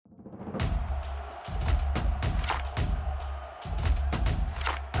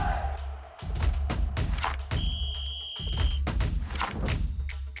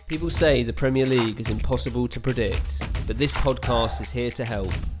People say the Premier League is impossible to predict, but this podcast is here to help.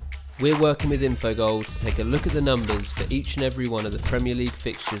 We're working with Infogol to take a look at the numbers for each and every one of the Premier League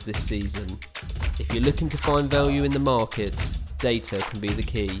fixtures this season. If you're looking to find value in the markets, data can be the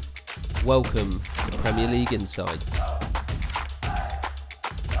key. Welcome to Premier League Insights.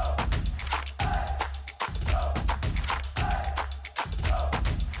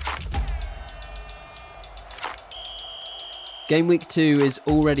 Gameweek 2 is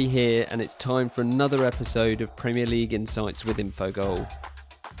already here and it's time for another episode of Premier League Insights with Infogol.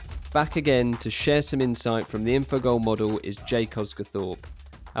 Back again to share some insight from the Infogol model is Jake Osgathorpe.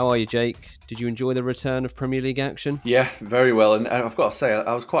 How are you, Jake? Did you enjoy the return of Premier League action? Yeah, very well. And I've got to say,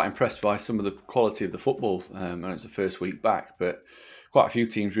 I was quite impressed by some of the quality of the football. And it's the first week back, but quite a few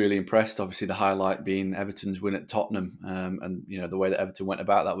teams really impressed. Obviously, the highlight being Everton's win at Tottenham. And, the way that Everton went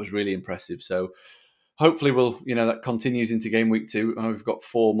about that was really impressive. So hopefully that continues into game week 2. We've got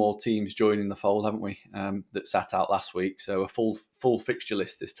 4 more teams joining the fold, haven't we, that sat out last week. So a full fixture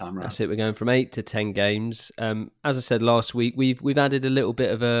list this time around. That's it. We're going from 8 to 10 games. As I said last week, we've added a little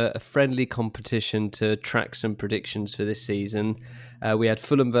bit of a friendly competition to track some predictions for this season. We had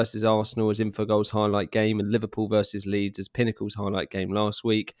Fulham versus Arsenal as Infogol's highlight game and Liverpool versus Leeds as Pinnacle's highlight game last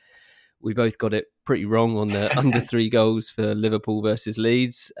week. We both got it pretty wrong on the under 3 goals for Liverpool versus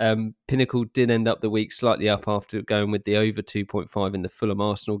Leeds. Pinnacle did end up the week slightly up after going with the over 2.5 in the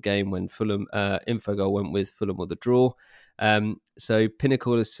Fulham-Arsenal game when Infogol went with Fulham or the draw. So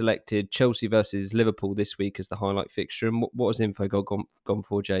Pinnacle has selected Chelsea versus Liverpool this week as the highlight fixture. And what has Infogol gone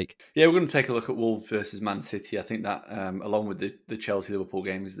for, Jake? Yeah, we're going to take a look at Wolves versus Man City. I think that, along with the Chelsea-Liverpool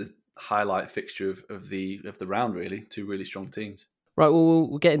game, is the highlight fixture of the round, really. 2 really strong teams. Right, well,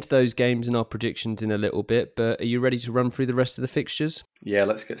 we'll get into those games and our predictions in a little bit, but are you ready to run through the rest of the fixtures? Yeah,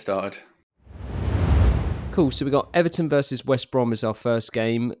 let's get started. Cool, so we got Everton versus West Brom as our first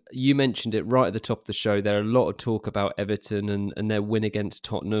game. You mentioned it right at the top of the show. There are a lot of talk about Everton and their win against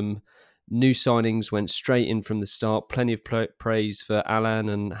Tottenham. New signings went straight in from the start. Plenty of praise for Alan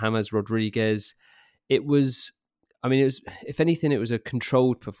and James Rodriguez. It was, if anything, it was a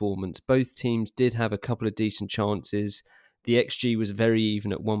controlled performance. Both teams did have a couple of decent chances. The XG was very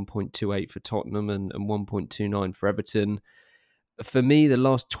even at 1.28 for Tottenham and 1.29 for Everton. For me, the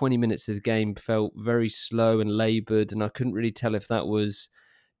last 20 minutes of the game felt very slow and laboured, and I couldn't really tell if that was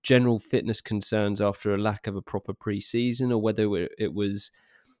general fitness concerns after a lack of a proper pre-season or whether it was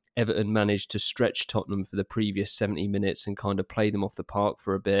Everton managed to stretch Tottenham for the previous 70 minutes and kind of play them off the park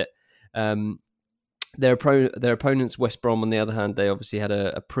for a bit. Their opponents, West Brom, on the other hand, they obviously had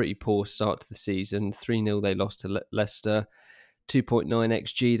a pretty poor start to the season. 3-0 they lost to Leicester. 2.9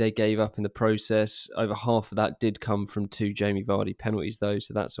 XG they gave up in the process. Over half of that did come from 2 Jamie Vardy penalties, though,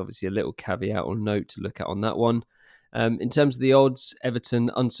 so that's obviously a little caveat or note to look at on that one. In terms of the odds,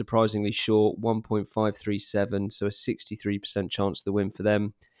 Everton, unsurprisingly short, 1.537, so a 63% chance of the win for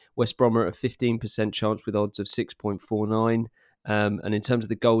them. West Brom are at a 15% chance with odds of 6.49. And in terms of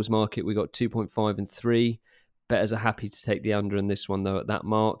the goals market, we got 2.5 and 3. Bettors are happy to take the under in this one, though, at that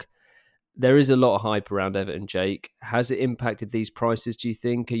mark. There is a lot of hype around Everton, Jake. Has it impacted these prices, do you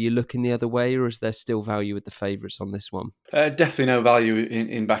think? Are you looking the other way, or is there still value with the favourites on this one? Definitely no value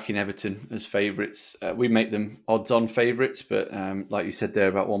in backing Everton as favourites. We make them odds-on favourites, but like you said there,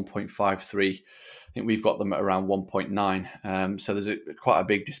 about 1.53. I think we've got them at around 1.9. So there's quite a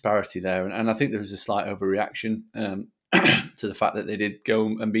big disparity there. And I think there was a slight overreaction to the fact that they did go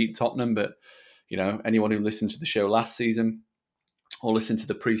and beat Tottenham. But, anyone who listened to the show last season or listened to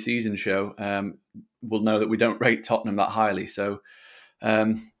the pre-season show will know that we don't rate Tottenham that highly. So,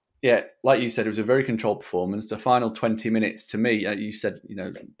 like you said, it was a very controlled performance. The final 20 minutes, to me, you said,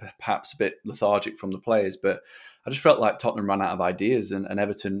 perhaps a bit lethargic from the players, but I just felt like Tottenham ran out of ideas and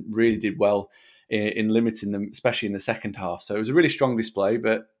Everton really did well in limiting them, especially in the second half. So it was a really strong display,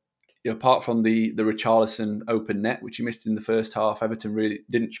 but apart from the Richarlison open net, which he missed in the first half, Everton really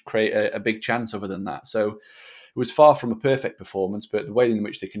didn't create a big chance other than that. So it was far from a perfect performance, but the way in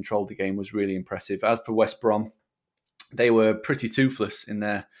which they controlled the game was really impressive. As for West Brom, they were pretty toothless in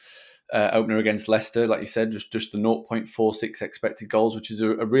their opener against Leicester. Like you said, just the 0.46 expected goals, which is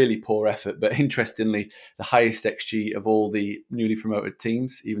a really poor effort. But interestingly, the highest XG of all the newly promoted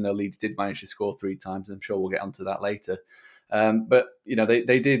teams, even though Leeds did manage to score 3 times. I'm sure we'll get onto that later. But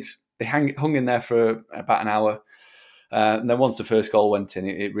they hung in there for about an hour. And then once the first goal went in,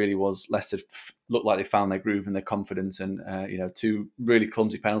 it really was Leicester looked like they found their groove and their confidence. And 2 really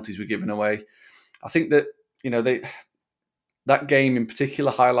clumsy penalties were given away. I think that that game in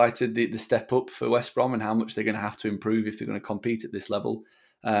particular highlighted the step up for West Brom and how much they're going to have to improve if they're going to compete at this level.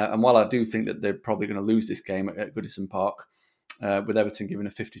 And while I do think that they're probably going to lose this game at Goodison Park, with Everton giving a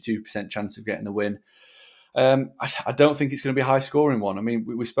 52% chance of getting the win. I don't think it's going to be a high-scoring one. I mean,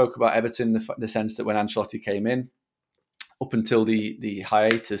 we spoke about Everton in the sense that when Ancelotti came in, up until the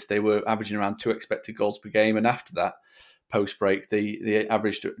hiatus, they were averaging around 2 expected goals per game, and after that, post-break, they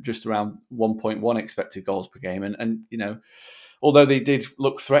averaged just around 1.1 expected goals per game. And although they did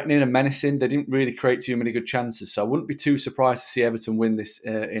look threatening and menacing, they didn't really create too many good chances. So I wouldn't be too surprised to see Everton win this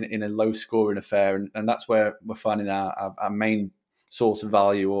in a low-scoring affair, and that's where we're finding our main source of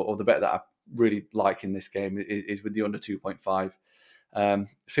value, or the bet that I really like in this game is with the under 2.5.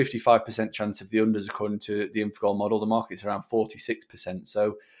 55% chance of the unders according to the Infogol model. The market's around 46%.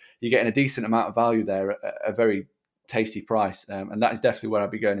 So you're getting a decent amount of value there at a very tasty price. And that is definitely where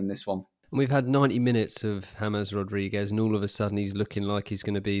I'd be going in this one. And we've had 90 minutes of James Rodriguez, and all of a sudden he's looking like he's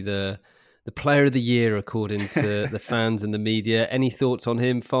going to be the player of the year, according to the fans and the media. Any thoughts on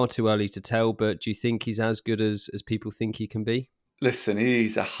him? Far too early to tell, but do you think he's as good as people think he can be? Listen,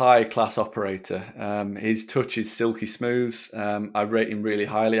 he's a high-class operator. His touch is silky smooth. I rate him really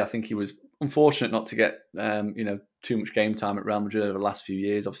highly. I think he was unfortunate not to get too much game time at Real Madrid over the last few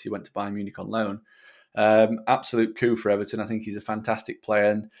years. Obviously, he went to Bayern Munich on loan. Absolute coup for Everton. I think he's a fantastic player,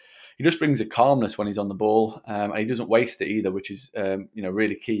 and he just brings a calmness when he's on the ball, and he doesn't waste it either, which is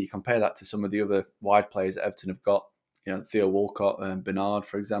really key. You compare that to some of the other wide players that Everton have got, Theo Walcott and Bernard,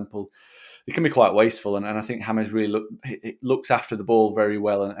 for example. They can be quite wasteful, and I think James really looks after the ball very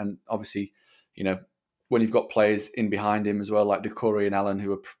well, and obviously, when you've got players in behind him as well, like Doucouré and Allen,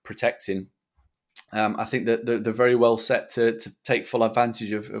 who are protecting, I think that they're very well set to take full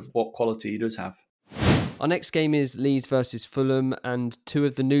advantage of what quality he does have. Our next game is Leeds versus Fulham, and two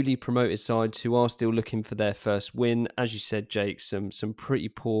of the newly promoted sides who are still looking for their first win. As you said, Jake, some pretty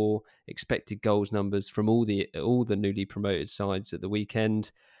poor expected goals numbers from all the newly promoted sides at the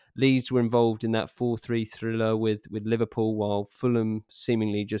weekend. Leeds were involved in that 4-3 thriller with Liverpool, while Fulham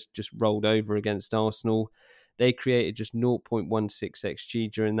seemingly just rolled over against Arsenal. They created just 0.16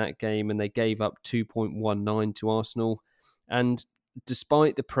 XG during that game, and they gave up 2.19 to Arsenal. And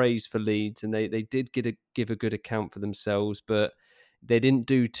despite the praise for Leeds, and they did give a good account for themselves, but they didn't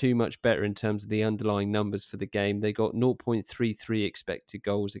do too much better in terms of the underlying numbers for the game. They got 0.33 expected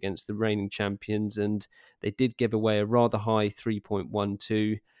goals against the reigning champions, and they did give away a rather high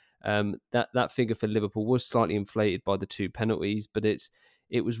 3.12. That figure for Liverpool was slightly inflated by the 2 penalties, but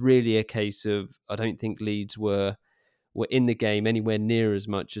it was really a case of, I don't think Leeds were in the game anywhere near as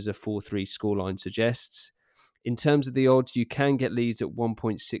much as a 4-3 scoreline suggests. In terms of the odds, you can get Leeds at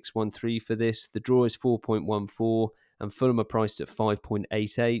 1.613 for this. The draw is 4.14, and Fulham are priced at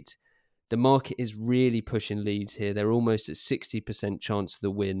 5.88. The market is really pushing Leeds here. They're almost at 60% chance of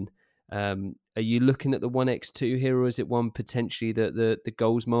the win. Are you looking at the 1x2 here, or is it one potentially that the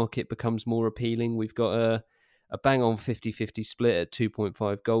goals market becomes more appealing? We've got a bang-on 50-50 split at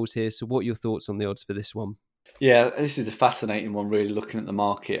 2.5 goals here. So what are your thoughts on the odds for this one? Yeah, this is a fascinating one, really, looking at the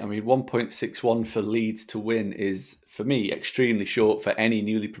market. I mean, 1.61 for Leeds to win is, for me, extremely short for any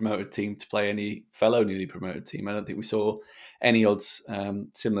newly promoted team to play any fellow newly promoted team. I don't think we saw any odds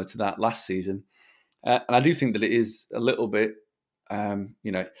similar to that last season. And I do think that it is a little bit,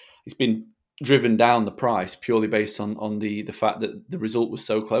 it's been driven down the price purely based on the fact that the result was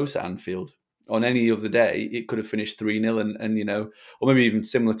so close at Anfield. On any other day, it could have finished 3-0 and or maybe even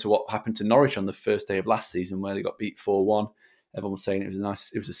similar to what happened to Norwich on the first day of last season where they got beat 4-1. Everyone was saying it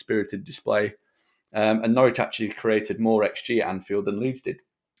was a spirited display. And Norwich actually created more XG at Anfield than Leeds did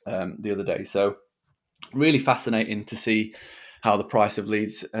the other day. So really fascinating to see how the price of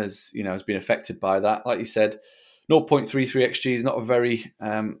Leeds has been affected by that. Like you said, 0.33 XG is not a very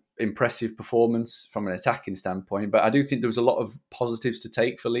impressive performance from an attacking standpoint, but I do think there was a lot of positives to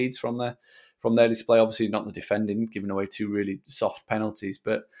take for Leeds from their display. Obviously, not the defending, giving away 2 really soft penalties,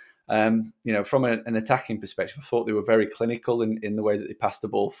 but from an attacking perspective, I thought they were very clinical in the way that they passed the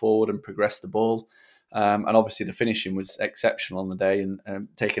ball forward and progressed the ball. And obviously, the finishing was exceptional on the day and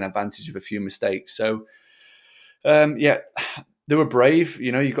taking advantage of a few mistakes. So, they were brave.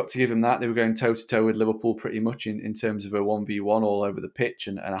 You've got to give them that. They were going toe-to-toe with Liverpool pretty much in terms of a 1v1 all over the pitch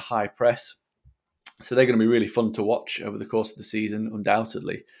and a high press. So they're going to be really fun to watch over the course of the season,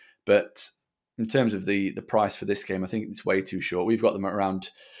 undoubtedly. But in terms of the price for this game, I think it's way too short. We've got them at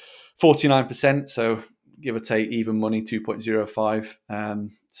around 49%, so give or take even money, 2.05.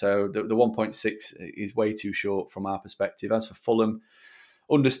 So the 1.6 is way too short from our perspective. As for Fulham,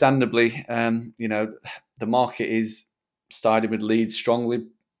 understandably, the market is sided with Leeds strongly,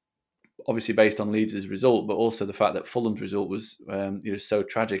 obviously based on Leeds' result, but also the fact that Fulham's result was so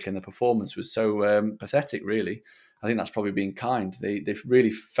tragic and the performance was so pathetic, really. I think that's probably been kind. They've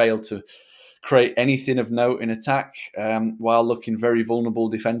really failed to create anything of note in attack, while looking very vulnerable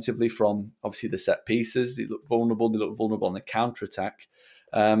defensively from obviously the set pieces. They look vulnerable on the counter attack,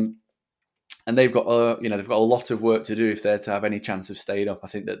 and they've got they've got a lot of work to do if they're to have any chance of staying up. I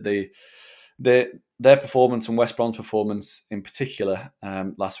think that their performance and West Brom's performance in particular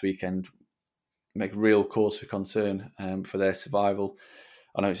last weekend make real cause for concern for their survival.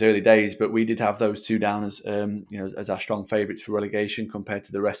 I know it's early days, but we did have those two down as as our strong favourites for relegation compared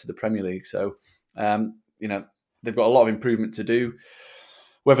to the rest of the Premier League. So they've got a lot of improvement to do.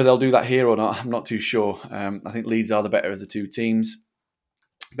 Whether they'll do that here or not, I'm not too sure. I think Leeds are the better of the two teams.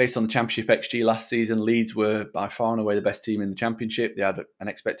 Based on the Championship XG last season, Leeds were by far and away the best team in the Championship. They had an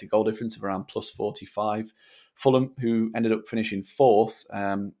expected goal difference of around plus 45. Fulham, who ended up finishing fourth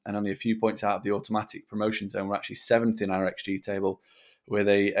and only a few points out of the automatic promotion zone, were actually seventh in our XG table with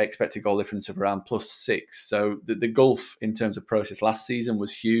a expected goal difference of around plus 6. So the gulf in terms of process last season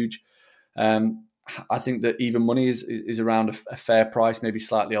was huge. I think that even money is around a fair price, maybe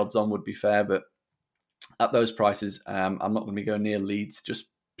slightly odds on would be fair, but at those prices, I'm not going to be going near Leeds just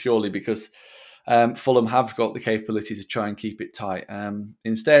purely because Fulham have got the capability to try and keep it tight.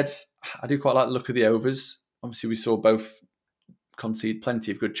 Instead, I do quite like the look of the overs. Obviously, we saw both concede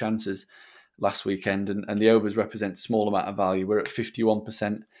plenty of good chances last weekend, and the overs represent a small amount of value. We're at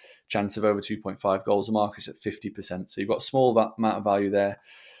 51% chance of over 2.5 goals. The market's at 50%. So you've got a small amount of value there.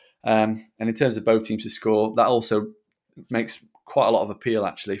 And in terms of both teams to score, that also makes quite a lot of appeal,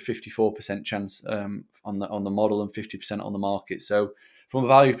 actually. 54% chance on the model and 50% on the market. So from a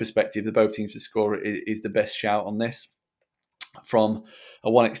value perspective, the both teams to score is the best shout on this. From a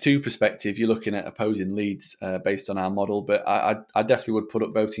 1x2 perspective, you're looking at opposing Leeds based on our model, but I definitely would put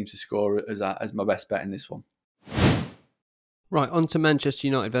up both teams to score as my best bet in this one. Right, on to Manchester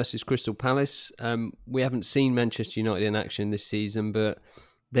United versus Crystal Palace. We haven't seen Manchester United in action this season, but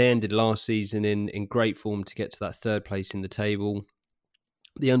they ended last season in great form to get to that third place in the table.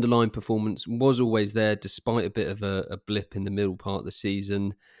 The underlying performance was always there, despite a bit of a blip in the middle part of the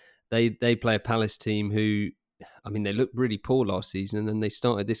season. They play a Palace team who, they looked really poor last season, and then they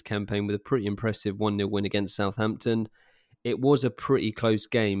started this campaign with a pretty impressive 1-0 win against Southampton. It was a pretty close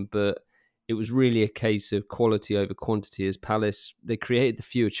game, but it was really a case of quality over quantity as Palace, they created the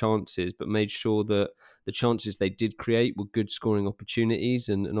fewer chances, but made sure that the chances they did create were good scoring opportunities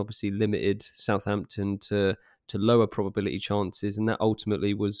and obviously limited Southampton to lower probability chances, and that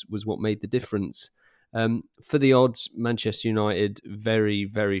ultimately was what made the difference. For the odds, Manchester United very,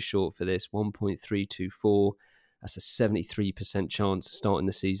 very short for this, 1.324. That's a 73% chance of starting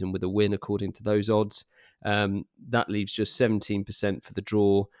the season with a win according to those odds. That leaves just 17% for the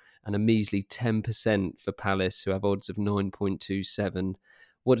draw and a measly 10% for Palace, who have odds of 9.27.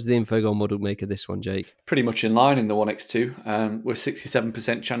 What does the Infogol model make of this one, Jake? Pretty much in line in the 1x2. We're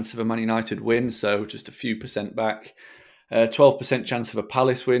 67% chance of a Man United win, so just a few percent back. 12% chance of a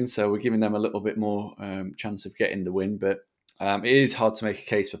Palace win, so we're giving them a little bit more chance of getting the win. But it is hard to make a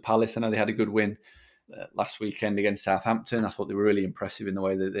case for Palace. I know they had a good win last weekend against Southampton. I thought they were really impressive in the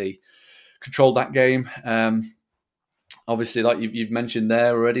way that they controlled that game. Obviously, like you've mentioned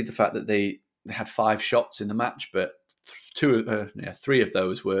there already, the fact that they had 5 shots in the match, but 3 of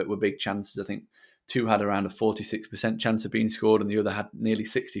those were big chances. I think 2 had around a 46% chance of being scored, and the other had nearly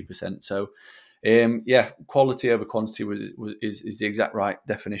 60%. So, quality over quantity is the exact right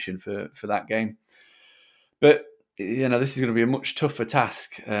definition for that game. But this is going to be a much tougher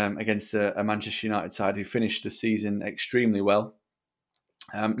task against a Manchester United side who finished the season extremely well.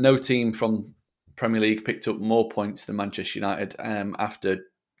 No team from Premier League picked up more points than Manchester United after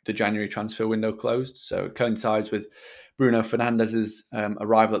the January transfer window closed. So it coincides with Bruno Fernandes's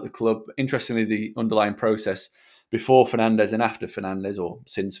arrival at the club. Interestingly, the underlying process before Fernandes and after Fernandes, or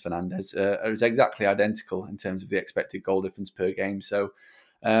since Fernandes, is exactly identical in terms of the expected goal difference per game. So,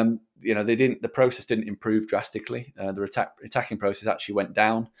 the process didn't improve drastically. The attacking process actually went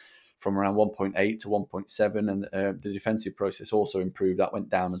down from around 1.8 to 1.7, and the defensive process also improved. That went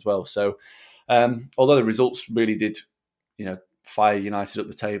down as well. So, although the results really did, fire United up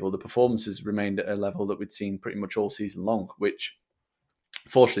the table, the performances remained at a level that we'd seen pretty much all season long, which,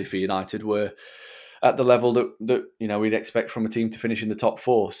 fortunately for United, were at the level that we'd expect from a team to finish in the top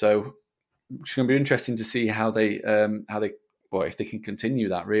 4. So it's going to be interesting to see how they if they can continue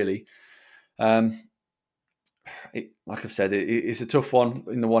that, really. Like I've said, it's a tough one.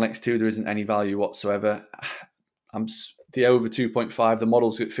 In the 1x2, there isn't any value whatsoever. The over 2.5, the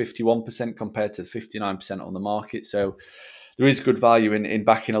model's at 51% compared to 59% on the market. So there is good value in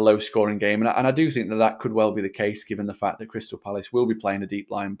backing a low-scoring game. And I do think that could well be the case, given the fact that Crystal Palace will be playing a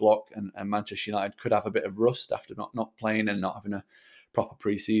deep-lying block, and Manchester United could have a bit of rust after not playing and not having a proper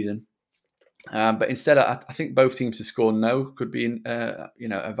pre-season. But instead, I think both teams to score no could be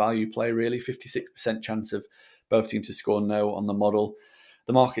a value play, really. 56% chance of both teams to score no on the model.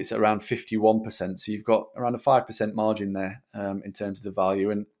 The market's at around 51%, so you've got around a 5% margin there in terms of the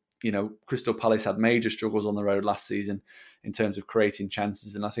value. And Crystal Palace had major struggles on the road last season in terms of creating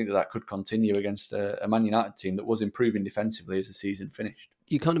chances, and I think that could continue against a Man United team that was improving defensively as the season finished.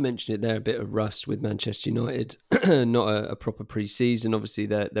 You kind of mentioned it there, a bit of rust with Manchester United, not a proper pre-season. Obviously,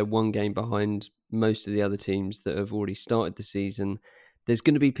 they're one game behind most of the other teams that have already started the season. There's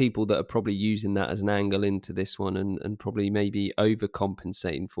going to be people that are probably using that as an angle into this one and probably maybe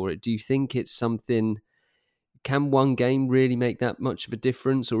overcompensating for it. Do you think it's something... Can one game really make that much of a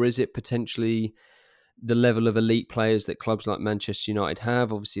difference, or is it potentially the level of elite players that clubs like Manchester United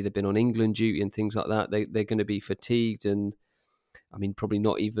have? Obviously, they've been on England duty and things like that. They're going to be fatigued, and I mean, probably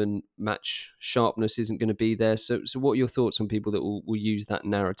not even match sharpness isn't going to be there. So what are your thoughts on people that will use that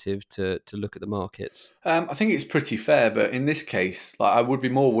narrative to look at the markets? I think it's pretty fair, but in this case, I would be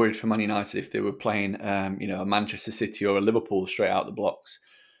more worried for Man United if they were playing, a Manchester City or a Liverpool straight out the blocks.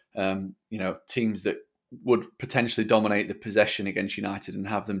 Teams that would potentially dominate the possession against United and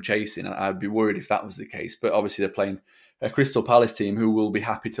have them chasing. I'd be worried if that was the case. But obviously they're playing a Crystal Palace team who will be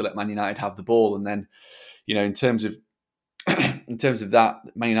happy to let Man United have the ball. And then, in terms of that,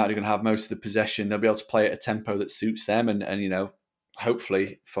 Man United are going to have most of the possession. They'll be able to play at a tempo that suits them. And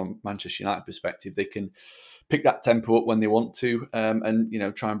hopefully from Manchester United perspective, they can pick that tempo up when they want to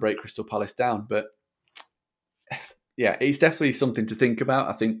and try and break Crystal Palace down. But yeah, it's definitely something to think about.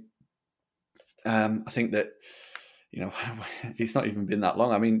 I think that, it's not even been that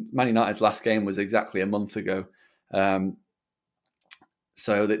long. I mean, Man United's last game was exactly a month ago.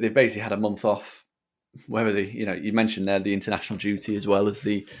 So they've basically had a month off, whether you mentioned there the international duty as well as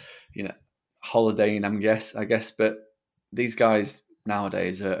the, holidaying, I guess. But these guys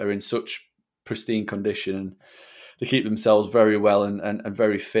nowadays are in such pristine condition and they keep themselves very well and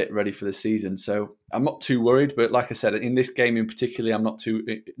very fit, ready for the season. So I'm not too worried. But like I said, in this game in particular, I'm not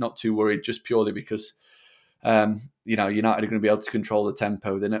too worried, just purely because United are going to be able to control the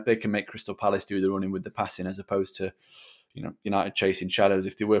tempo. They can make Crystal Palace do the running with the passing, as opposed to United chasing shadows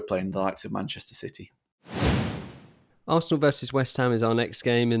if they were playing the likes of Manchester City. Arsenal versus West Ham is our next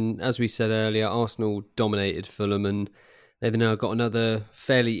game, and as we said earlier, Arsenal dominated Fulham, and they've now got another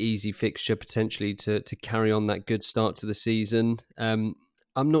fairly easy fixture potentially to carry on that good start to the season. I'm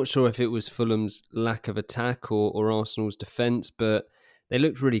not sure if it was Fulham's lack of attack or Arsenal's defence, but they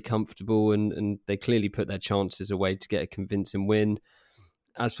looked really comfortable and they clearly put their chances away to get a convincing win.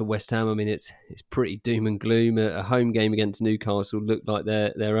 As for West Ham, I mean, it's pretty doom and gloom. A home game against Newcastle looked like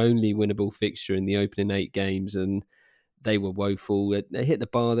their only winnable fixture in the opening 8 games, and they were woeful. They hit the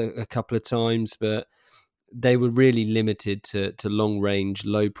bar a couple of times, but they were really limited to long-range,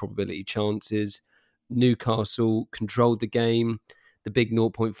 low-probability chances. Newcastle controlled the game. The big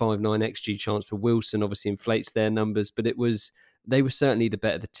 0.59 XG chance for Wilson obviously inflates their numbers, but they were certainly the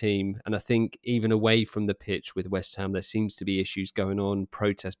better team. And I think even away from the pitch with West Ham, there seems to be issues going on,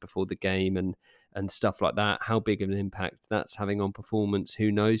 protests before the game and stuff like that. How big of an impact that's having on performance,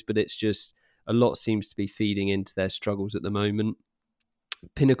 who knows? But it's just a lot seems to be feeding into their struggles at the moment.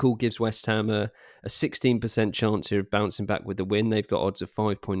 Pinnacle gives West Ham a 16% chance here of bouncing back with the win. They've got odds of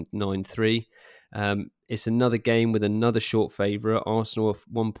 5.93. It's another game with another short favourite, Arsenal of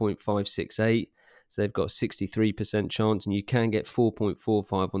 1.568. So they've got a 63% chance, and you can get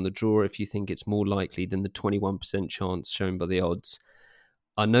 4.45 on the draw if you think it's more likely than the 21% chance shown by the odds.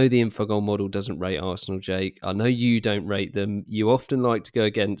 I know the Infogol model doesn't rate Arsenal, Jake. I know you don't rate them. You often like to go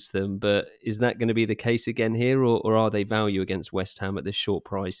against them, but is that going to be the case again here, or are they value against West Ham at this short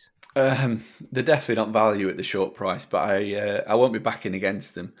price? They're definitely not value at the short price, but I won't be backing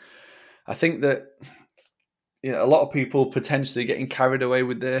against them. I think that a lot of people potentially getting carried away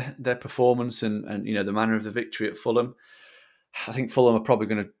with their performance and the manner of the victory at Fulham. I think Fulham are probably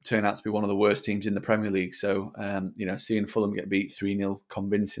going to turn out to be one of the worst teams in the Premier League. So, seeing Fulham get beat 3-0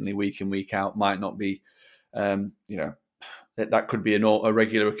 convincingly week in, week out might not be, that could be a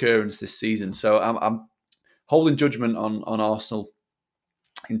regular occurrence this season. So I'm holding judgment on Arsenal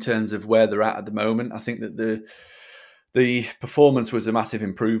in terms of where they're at the moment. I think that the performance was a massive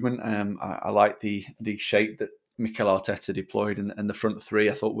improvement. I like the shape that Mikel Arteta deployed and the front three.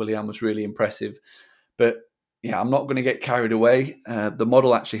 I thought Willian was really impressive. But yeah, I'm not going to get carried away. The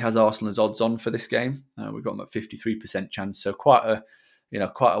model actually has Arsenal as odds on for this game. We've got them at 53% chance, so quite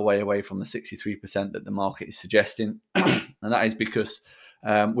a way away from the 63% that the market is suggesting. And that is because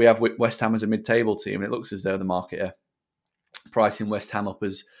we have West Ham as a mid-table team, and it looks as though the market are pricing West Ham up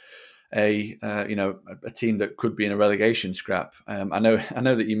as a team that could be in a relegation scrap. I know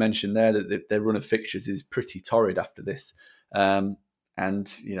that you mentioned there that their run of fixtures is pretty torrid after this, and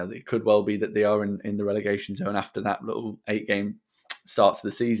it could well be that they are in the relegation zone after that little 8-game start to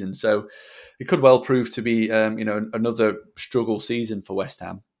the season. So it could well prove to be another struggle season for West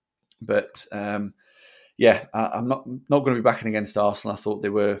Ham. But I'm not going to be backing against Arsenal. I thought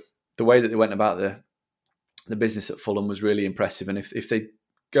the way that they went about the business at Fulham was really impressive, and if they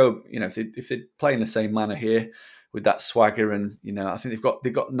go, if they play in the same manner here with that swagger, and I think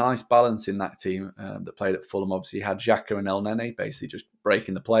they've got nice balance in that team that played at Fulham. Obviously, you had Xhaka and El Nene basically just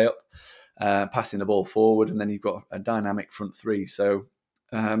breaking the play up, passing the ball forward, and then you've got a dynamic front three. So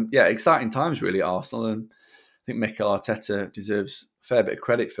exciting times really at Arsenal, and I think Mikel Arteta deserves a fair bit of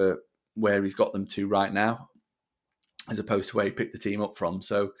credit for where he's got them to right now, as opposed to where he picked the team up from.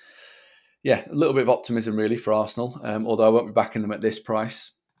 So yeah, a little bit of optimism really for Arsenal, although I won't be backing them at this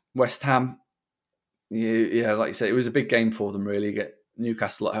price. West Ham, yeah, like you say, it was a big game for them really. Get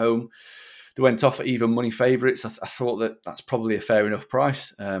Newcastle at home. They went off at even money favourites. I thought that's probably a fair enough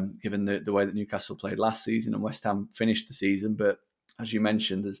price, given the way that Newcastle played last season and West Ham finished the season. But as you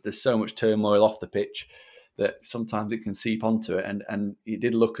mentioned, there's so much turmoil off the pitch that sometimes it can seep onto it. And it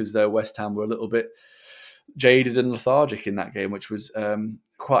did look as though West Ham were a little bit jaded and lethargic in that game, which was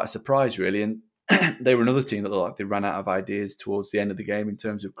quite a surprise, really. And they were another team that looked like they ran out of ideas towards the end of the game in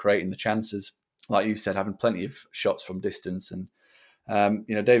terms of creating the chances. Like you said, having plenty of shots from distance. And,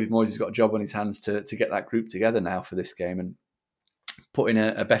 David Moyes has got a job on his hands to get that group together now for this game and put in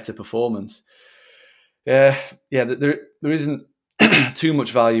a better performance. There isn't too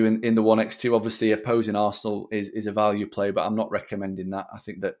much value in the 1x2. Obviously, opposing Arsenal is a value play, but I'm not recommending that. I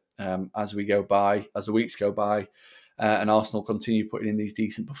think that as the weeks go by, and Arsenal continue putting in these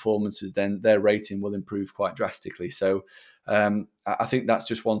decent performances, then their rating will improve quite drastically. So I think that's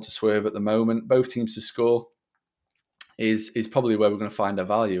just one to swerve at the moment. Both teams to score is probably where we're going to find our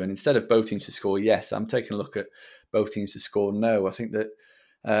value. And instead of both teams to score, yes, I'm taking a look at both teams to score. No, I think that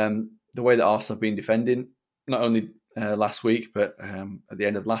the way that Arsenal have been defending, not only last week, but at the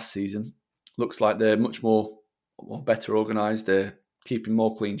end of last season, looks like they're much more better organised. They're keeping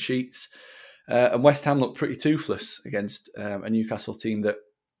more clean sheets. And West Ham looked pretty toothless against a Newcastle team that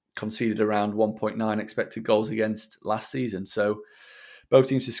conceded around 1.9 expected goals against last season. So both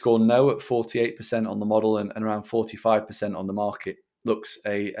teams to score no at 48% on the model and around 45% on the market looks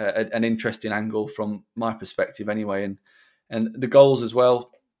an interesting angle from my perspective anyway. And the goals as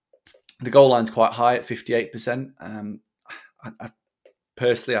well, the goal line's quite high at 58%.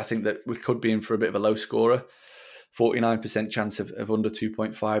 Personally, I think that we could be in for a bit of a low scorer. 49% chance of under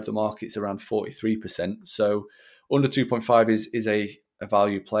 2.5. The market's around 43%. So under 2.5 is a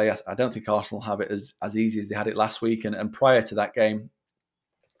value play. I don't think Arsenal have it as easy as they had it last week. And prior to that game,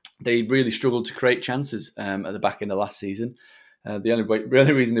 they really struggled to create chances at the back end of last season. The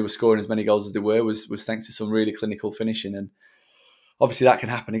only reason they were scoring as many goals as they were was thanks to some really clinical finishing. And obviously that can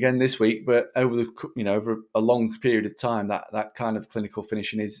happen again this week, but over a long period of time, that kind of clinical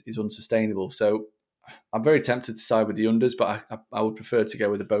finishing is unsustainable. So I'm very tempted to side with the unders, but I would prefer to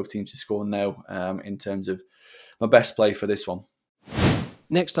go with the both teams to score no in terms of my best play for this one.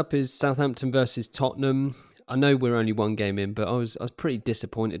 Next up is Southampton versus Tottenham. I know we're only one game in, but I was pretty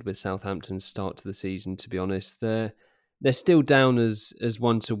disappointed with Southampton's start to the season, to be honest. They're still down as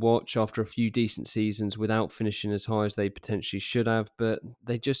one to watch after a few decent seasons without finishing as high as they potentially should have, but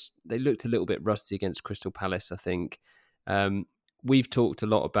they looked a little bit rusty against Crystal Palace, I think. We've talked a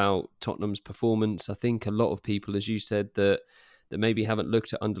lot about Tottenham's performance. I think a lot of people, as you said, that maybe haven't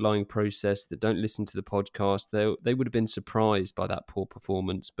looked at underlying process, that don't listen to the podcast, they would have been surprised by that poor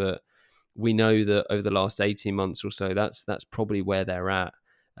performance. But we know that over the last 18 months or so, that's probably where they're at.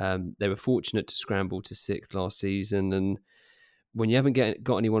 They were fortunate to scramble to 6th last season, and when you haven't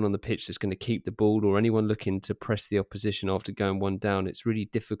got anyone on the pitch that's going to keep the ball or anyone looking to press the opposition after going one down, it's really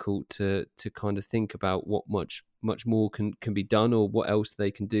difficult to kind of think about what much more can be done or what else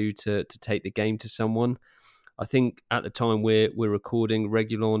they can do to take the game to someone. I think at the time we're recording,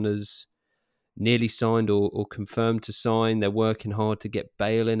 Reguilon has nearly signed or confirmed to sign. They're working hard to get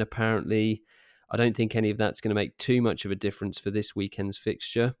Bale in, apparently. I don't think any of that's going to make too much of a difference for this weekend's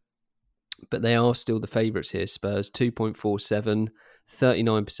fixture. But they are still the favourites here. Spurs 2.47,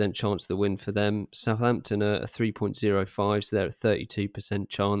 39% chance of the win for them. Southampton are 3.05, so they're at 32%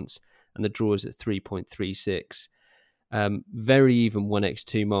 chance, and the draw is at 3.36. Very even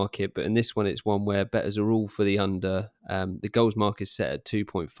 1x2 market, but in this one it's one where bettors are all for the under. The goals mark is set at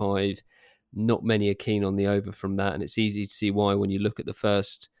 2.5. Not many are keen on the over from that, and it's easy to see why when you look at the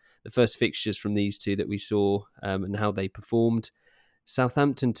first fixtures from these two that we saw and how they performed.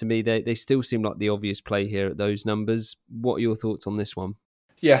 Southampton, to me, they still seem like the obvious play here at those numbers. What are your thoughts on this one?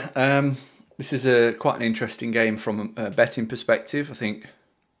 Yeah, this is quite an interesting game from a betting perspective. I think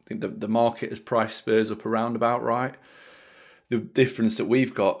the market has priced Spurs up around about right. The difference that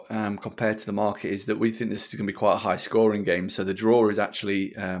we've got compared to the market is that we think this is going to be quite a high scoring game. So the draw is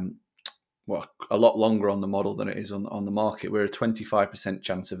actually a lot longer on the model than it is on the market. We're a 25%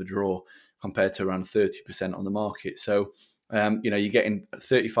 chance of a draw compared to around 30% on the market. So you're getting a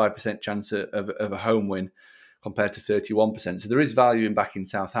 35% chance of a home win compared to 31%. So there is value in backing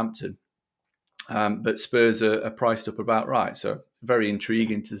Southampton. But Spurs are priced up about right. So very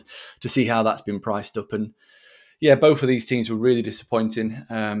intriguing to see how that's been priced up. And yeah, both of these teams were really disappointing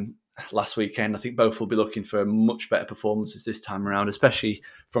last weekend. I think both will be looking for much better performances this time around, especially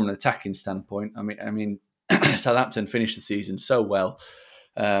from an attacking standpoint. I mean, Southampton finished the season so well.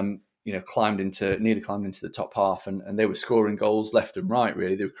 Nearly climbed into the top half, and they were scoring goals left and right.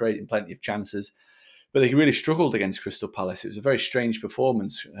 Really, they were creating plenty of chances. But they really struggled against Crystal Palace. It was a very strange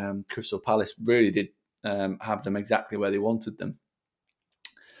performance. Crystal Palace really did have them exactly where they wanted them.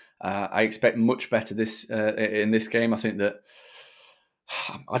 I expect much better in this game. I think that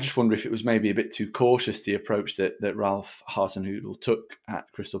I just wonder if it was maybe a bit too cautious, the approach that Ralph Hasenhüttl took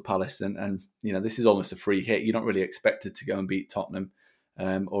at Crystal Palace. And this is almost a free hit. You're not really expected to go and beat Tottenham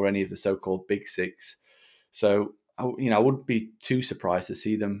or any of the so-called Big Six. So I wouldn't be too surprised to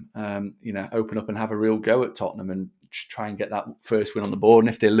see them, open up and have a real go at Tottenham and try and get that first win on the board.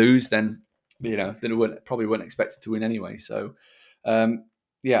 And if they lose, then they probably weren't expected to win anyway. So,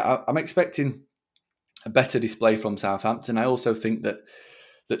 I'm expecting a better display from Southampton. I also think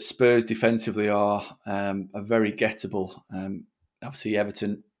that Spurs defensively are very gettable. Obviously,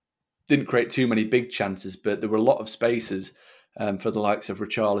 Everton didn't create too many big chances, but there were a lot of spaces for the likes of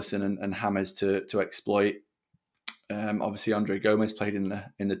Richarlison and James to exploit. Obviously, Andre Gomez played in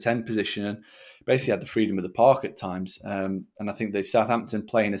the 10 position and basically had the freedom of the park at times. And I think that Southampton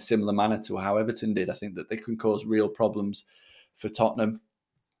play in a similar manner to how Everton did. I think that they can cause real problems for Tottenham.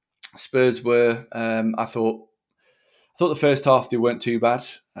 Spurs were, I thought the first half they weren't too bad.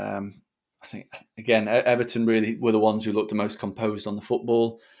 I think, again, Everton really were the ones who looked the most composed on the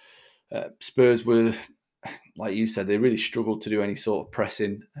football. Spurs were, like you said, they really struggled to do any sort of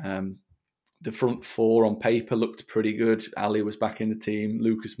pressing. The front four on paper looked pretty good. Ali was back in the team,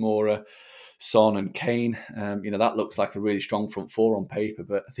 Lucas Moura, Son and Kane. That looks like a really strong front four on paper,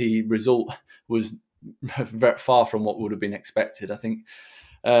 but the result was very far from what would have been expected. I think,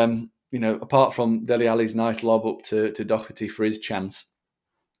 apart from Dele Alli's nice lob up to Doherty for his chance,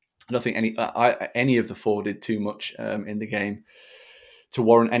 I don't think any of the four did too much in the game to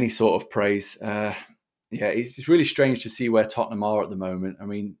warrant any sort of praise. It's really strange to see where Tottenham are at the moment. I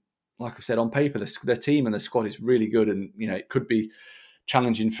mean, like I said, on paper, their team and their squad is really good, and it could be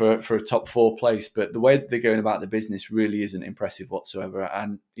challenging for a top four place. But the way that they're going about the business really isn't impressive whatsoever.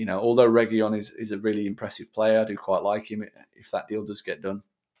 And although Reguilon is a really impressive player, I do quite like him if that deal does get done.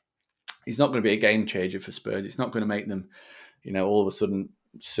 He's not going to be a game changer for Spurs. It's not going to make them, all of a sudden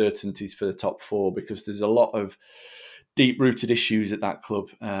certainties for the top four, because there's a lot of deep-rooted issues at that club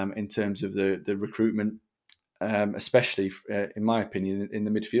in terms of the recruitment. Especially, in my opinion, in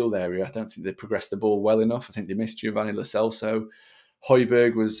the midfield area. I don't think they progressed the ball well enough. I think they missed Giovanni Lo Celso.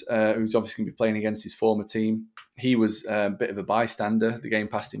 Højbjerg was, who's obviously going to be playing against his former team. He was a bit of a bystander. The game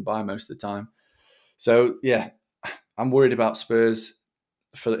passed him by most of the time. So, yeah, I'm worried about Spurs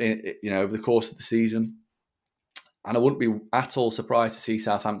for over the course of the season. And I wouldn't be at all surprised to see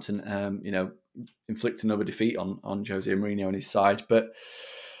Southampton, inflict another defeat on Jose Mourinho and his side. But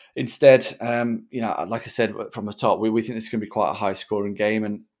instead, like I said from the top, we think this is going to be quite a high-scoring game,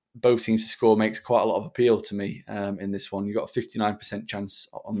 and both teams to score makes quite a lot of appeal to me in this one. You've got a 59% chance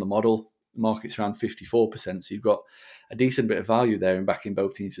on the model. The market's around 54%, so you've got a decent bit of value there in backing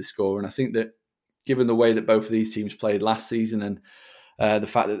both teams to score. And I think that given the way that both of these teams played last season and the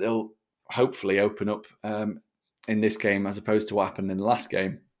fact that they'll hopefully open up in this game as opposed to what happened in the last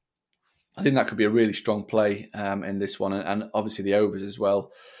game, I think that could be a really strong play in this one. And obviously the overs as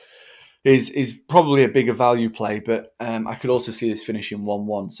well is probably a bigger value play, but I could also see this finishing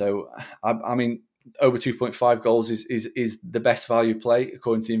 1-1. So, I mean, over 2.5 goals is the best value play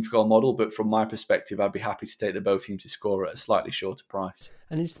according to the Infogol model, but from my perspective, I'd be happy to take the both teams to score at a slightly shorter price.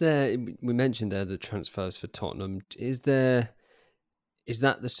 And we mentioned there the transfers for Tottenham, is that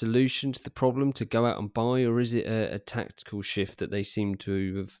the solution to the problem, to go out and buy, or is it a tactical shift that they seem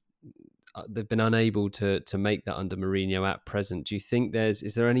to have they've been unable to make that under Mourinho at present? Do you think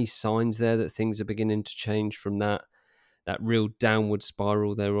is there any signs there that things are beginning to change from that real downward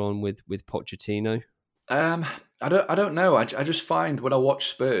spiral they're on with Pochettino? Um, I don't know. I just find when I watch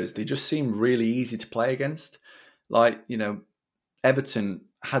Spurs, they just seem really easy to play against. Like, Everton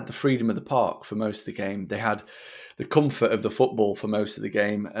had the freedom of the park for most of the game. They had the comfort of the football for most of the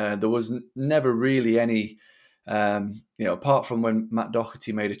game. There was never really any, apart from when Matt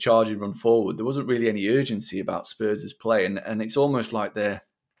Doherty made a charging run forward, there wasn't really any urgency about Spurs' play. And it's almost like they're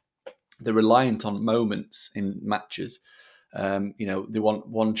reliant on moments in matches. They want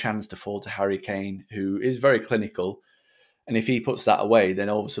one chance to fall to Harry Kane, who is very clinical. And if he puts that away, then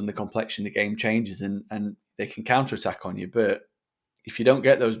all of a sudden the complexion of the game changes and they can counterattack on you. But if you don't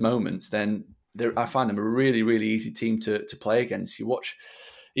get those moments, then I find them a really, really easy team to play against. You watch,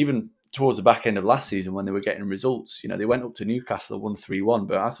 even towards the back end of last season when they were getting results, they went up to Newcastle, won 3-1,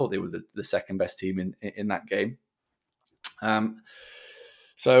 but I thought they were the second best team in that game.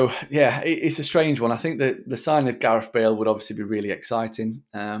 So, yeah, it's a strange one. I think that the sign of Gareth Bale would obviously be really exciting.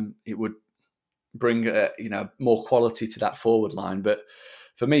 It would bring more quality to that forward line. But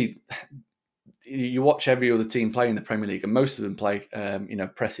for me, you watch every other team play in the Premier League, and most of them play,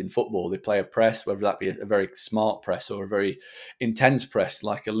 pressing football. They play a press, whether that be a very smart press or a very intense press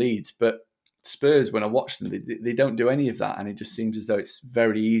like a Leeds. But Spurs, when I watch them, they don't do any of that, and it just seems as though it's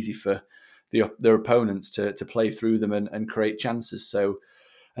very easy for their opponents to play through them and create chances. So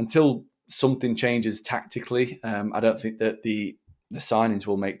until something changes tactically, I don't think that the signings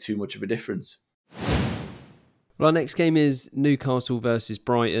will make too much of a difference. Well, our next game is Newcastle versus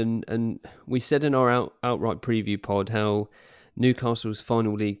Brighton, and we said in our outright preview pod how Newcastle's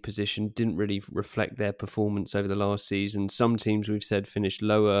final league position didn't really reflect their performance over the last season. Some teams we've said finished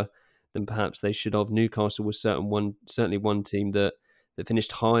lower than perhaps they should have. Newcastle was certainly one team that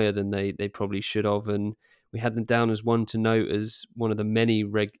finished higher than they probably should have, and we had them down as one to note as one of the many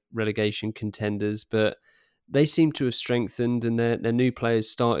relegation contenders, but they seem to have strengthened and their new players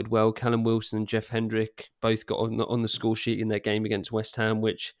started well. Callum Wilson and Jeff Hendrick both got on the score sheet in their game against West Ham,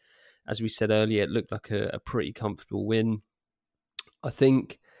 which, as we said earlier, it looked like a pretty comfortable win. I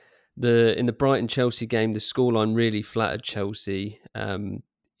think in the Brighton-Chelsea game, the scoreline really flattered Chelsea.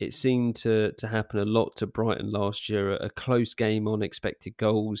 It seemed to happen a lot to Brighton last year. A close game on expected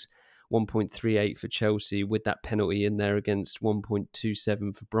goals, 1.38 for Chelsea, with that penalty in there against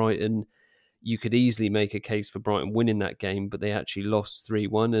 1.27 for Brighton. You could easily make a case for Brighton winning that game, but they actually lost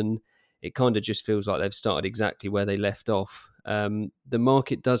 3-1, and it kind of just feels like they've started exactly where they left off. The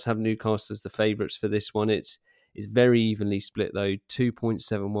market does have Newcastle as the favourites for this one. It's very evenly split, though.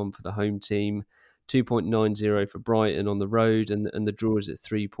 2.71 for the home team, 2.90 for Brighton on the road, and the draw is at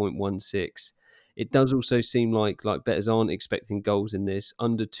 3.16. It does also seem like bettors aren't expecting goals in this.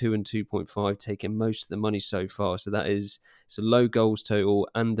 Under 2 and 2.5 taking most of the money so far. So it's a low goals total,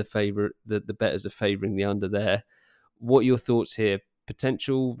 and the bettors are favouring the under there. What are your thoughts here?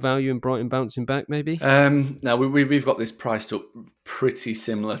 Potential value in Brighton bouncing back, maybe? Now we've got this priced up pretty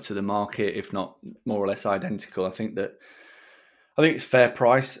similar to the market, if not more or less identical. I think it's fair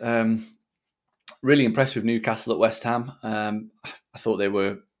price. Really impressed with Newcastle at West Ham. I thought they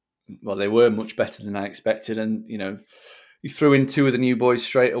were much better than I expected, and you threw in two of the new boys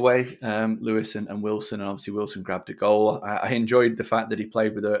straight away, Lewis and Wilson, and obviously Wilson grabbed a goal. I enjoyed the fact that he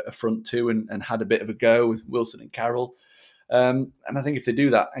played with a front two and had a bit of a go with Wilson and Carroll. And I think if they do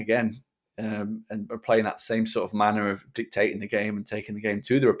that again and are playing that same sort of manner of dictating the game and taking the game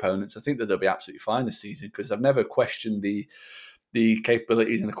to their opponents, I think that they'll be absolutely fine this season, because I've never questioned the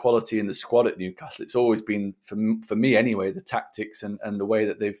capabilities and the quality in the squad at Newcastle. It's always been, for me anyway, the tactics and the way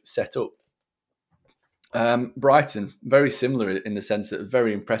that they've set up. Brighton, very similar in the sense that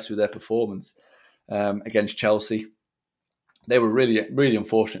very impressed with their performance against Chelsea. They were really, really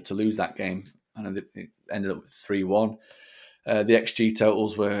unfortunate to lose that game. I know it ended up with 3-1. The XG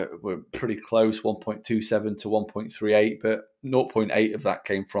totals were pretty close, 1.27 to 1.38, but 0.8 of that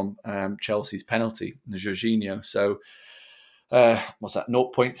came from Chelsea's penalty, the Jorginho. So what's that,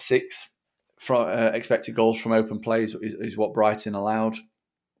 0.6 from expected goals from open plays is what Brighton allowed.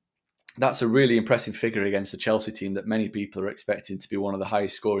 That's a really impressive figure against a Chelsea team that many people are expecting to be one of the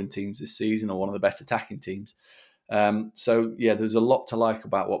highest scoring teams this season or one of the best attacking teams. So, yeah, there's a lot to like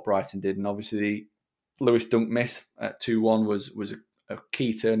about what Brighton did. And obviously the Lewis Dunk miss at 2-1 was a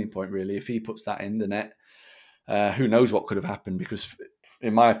key turning point, really. If he puts that in the net, who knows what could have happened, because,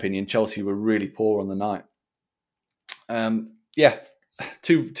 in my opinion, Chelsea were really poor on the night.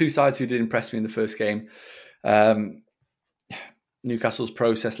 Two sides who did impress me in the first game. Newcastle's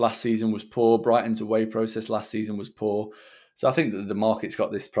process last season was poor. Brighton's away process last season was poor. So I think that the market's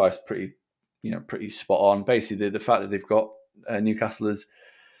got this price pretty spot on. Basically, the fact that they've got Newcastle as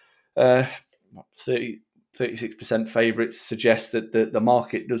 30 36% favourites suggest that the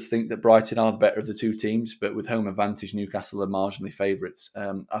market does think that Brighton are the better of the two teams, but with home advantage, Newcastle are marginally favourites.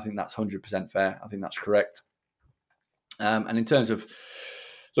 I think that's 100% fair. I think that's correct. And in terms of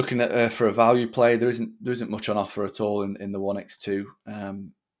looking at for a value play, there isn't much on offer at all in the 1x2.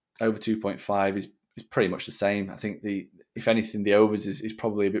 Over 2.5 is pretty much the same. I think if anything, the overs is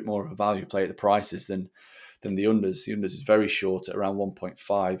probably a bit more of a value play at the prices than the unders. The unders is very short at around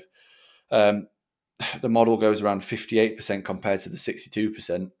 1.5. The model goes around 58% compared to the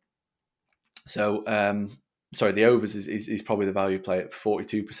 62%. So, the overs is probably the value play at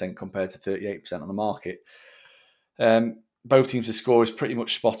 42% compared to 38% on the market. Both teams to score is pretty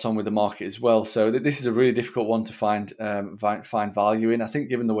much spot on with the market as well. So this is a really difficult one to find value in. I think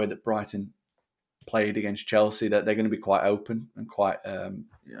given the way that Brighton played against Chelsea, that they're going to be quite open and quite, they're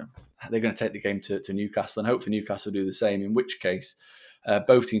going to take the game to Newcastle, and hopefully Newcastle do the same, in which case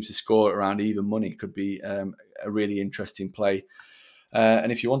both teams to score around even money could be a really interesting play.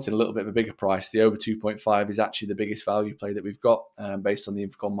 And if you wanted a little bit of a bigger price, the over 2.5 is actually the biggest value play that we've got based on the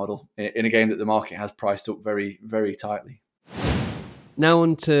Infogol model in a game that the market has priced up very, very tightly. Now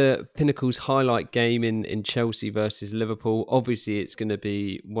on to Pinnacle's highlight game in Chelsea versus Liverpool. Obviously, it's going to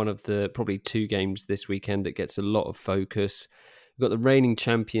be one of the probably two games this weekend that gets a lot of focus. We've got the reigning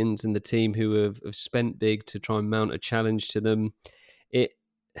champions and the team who have spent big to try and mount a challenge to them.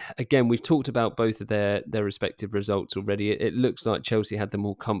 Again, we've talked about both of their respective results already. It looks like Chelsea had the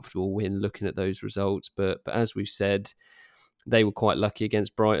more comfortable win looking at those results, but as we've said, they were quite lucky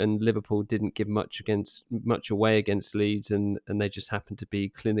against Brighton. Liverpool didn't give much away against Leeds, and they just happened to be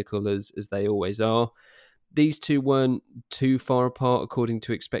clinical as they always are. These two weren't too far apart according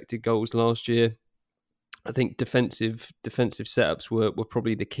to expected goals last year. I think defensive setups were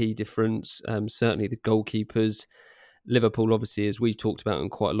probably the key difference. Certainly the goalkeepers. Liverpool, obviously, as we've talked about in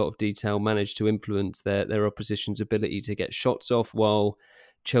quite a lot of detail, managed to influence their opposition's ability to get shots off, while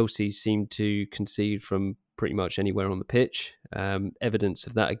Chelsea seemed to concede from pretty much anywhere on the pitch. Evidence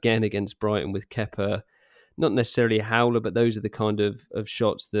of that again against Brighton with Kepa. Not necessarily a howler, but those are the kind of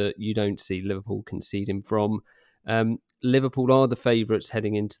shots that you don't see Liverpool conceding from. Liverpool are the favourites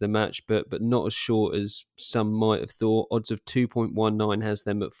heading into the match, but not as short as some might have thought. Odds of 2.19 has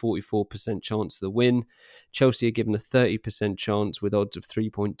them at 44% chance of the win. Chelsea are given a 30% chance with odds of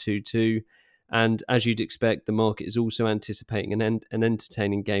 3.22. And as you'd expect, the market is also anticipating an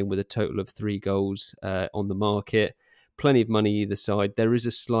entertaining game with a total of 3 goals on the market. Plenty of money either side. There is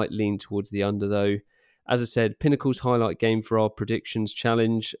a slight lean towards the under, though. As I said, Pinnacle's highlight game for our predictions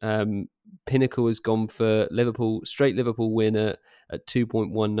challenge. Pinnacle has gone for straight Liverpool win at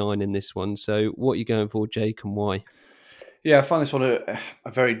 2.19 in this one. So what are you going for, Jake, and why? Yeah, I find this one a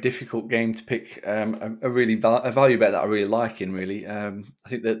very difficult game to pick a value bet that I really like in, really. I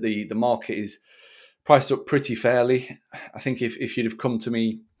think that the market is priced up pretty fairly. I think if you'd have come to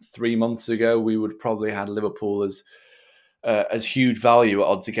me 3 months ago, we would probably had Liverpool as huge value at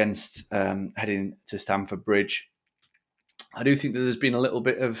odds against heading to Stamford Bridge. I do think that there's been a little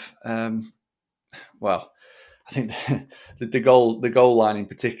bit of, I think the goal line in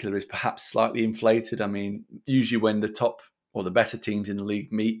particular is perhaps slightly inflated. I mean, usually when the top or the better teams in the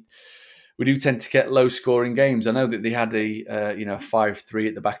league meet, we do tend to get low scoring games. I know that they had a 5-3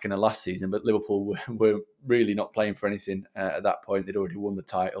 at the back end of last season, but Liverpool were really not playing for anything at that point. They'd already won the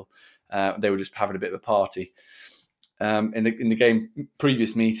title. They were just having a bit of a party. In the game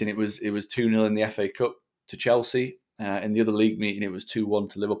previous meeting, it was 2-0 in the FA Cup to Chelsea. In the other league meeting, it was 2-1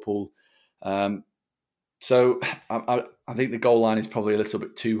 to Liverpool. So I think the goal line is probably a little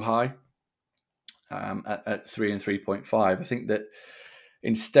bit too high at 3 and 3.5. I think that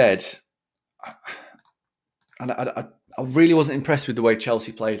instead, and I really wasn't impressed with the way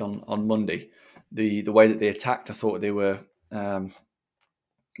Chelsea played on Monday. The way that they attacked, I thought they were.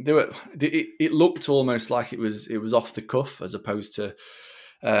 It looked almost like it was off the cuff as opposed to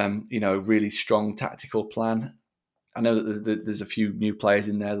a really strong tactical plan. I know that there's a few new players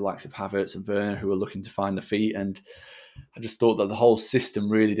in there, the likes of Havertz and Werner, who are looking to find their feet, and I just thought that the whole system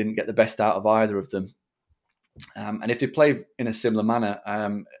really didn't get the best out of either of them. And if they play in a similar manner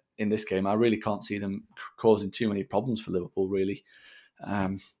in this game, I really can't see them causing too many problems for Liverpool, really.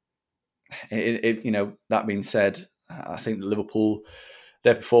 That being said, I think that Liverpool,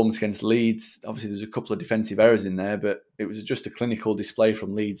 their performance against Leeds, obviously there's a couple of defensive errors in there, but it was just a clinical display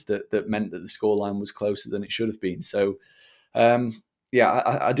from Leeds that meant that the scoreline was closer than it should have been. So,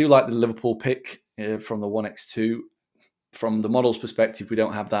 I do like the Liverpool pick from the 1x2. From the model's perspective, we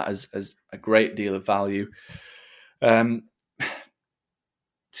don't have that as a great deal of value. To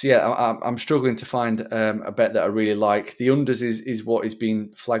yeah, I'm struggling to find a bet that I really like. The unders is what is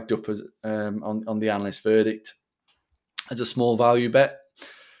being flagged up as on the analyst verdict as a small value bet.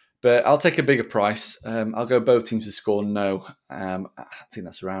 But I'll take a bigger price. I'll go both teams to score no. I think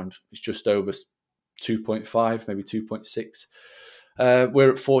that's around, it's just over 2.5, maybe 2.6.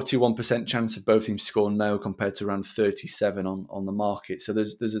 We're at 41% chance of both teams to score no compared to around 37 on the market. So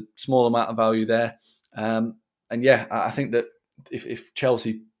there's a small amount of value there. And yeah, I think that if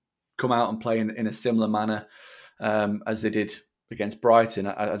Chelsea come out and play in a similar manner as they did against Brighton,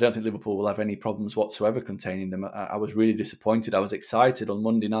 I don't think Liverpool will have any problems whatsoever containing them. I was really disappointed. I was excited on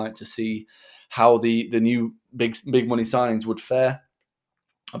Monday night to see how the new big money signings would fare.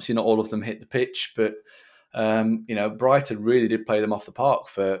 Obviously, not all of them hit the pitch, but Brighton really did play them off the park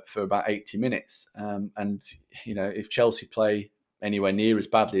for about 80 minutes. And if Chelsea play anywhere near as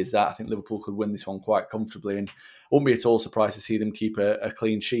badly as that, I think Liverpool could win this one quite comfortably, and I wouldn't be at all surprised to see them keep a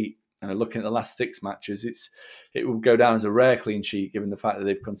clean sheet. And looking at the last 6 matches, it will go down as a rare clean sheet given the fact that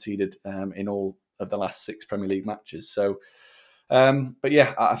they've conceded in all of the last 6 Premier League matches. So, but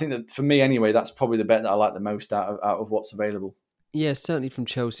yeah, I think that for me anyway, that's probably the bet that I like the most out of what's available. Yeah, certainly from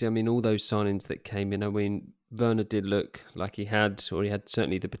Chelsea. I mean, all those signings that came in, I mean, Werner did look like he had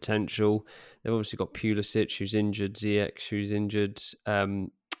certainly the potential. They've obviously got Pulisic, who's injured, Ziyech, who's injured.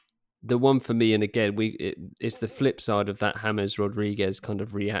 The one for me, and again, it's the flip side of that James Rodriguez kind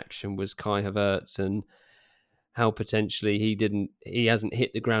of reaction, was Kai Havertz, and how potentially he hasn't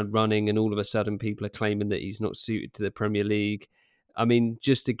hit the ground running, and all of a sudden people are claiming that he's not suited to the Premier League. I mean,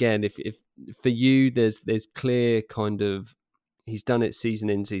 just again, if for you, there's clear kind of, he's done it season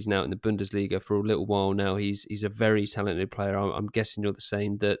in, season out in the Bundesliga for a little while now. He's a very talented player. I'm guessing you're the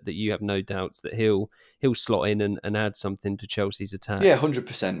same, that you have no doubts that he'll slot in and add something to Chelsea's attack. Yeah,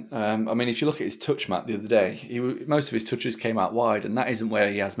 100%. I mean, if you look at his touch map the other day, most of his touches came out wide, and that isn't where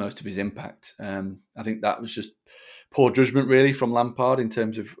he has most of his impact. I think that was just poor judgment, really, from Lampard in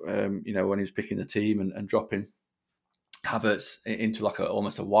terms of when he was picking the team and dropping Havertz into like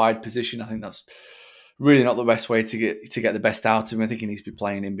almost a wide position. I think that's really not the best way to get the best out of him. I think he needs to be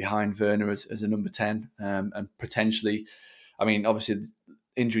playing in behind Werner as a number 10, and potentially, I mean, obviously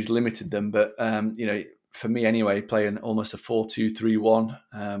injuries limited them, but for me anyway, playing almost a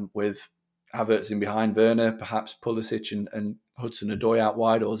 4-2-3-1 with Havertz in behind Werner, perhaps Pulisic and Hudson-Odoi out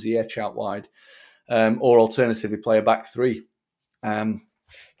wide, or Ziyech out wide, or alternatively play a back 3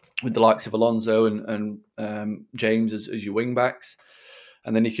 with the likes of Alonso and James as your wing backs.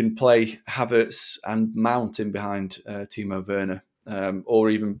 And then you can play Havertz and Mount in behind Timo Werner,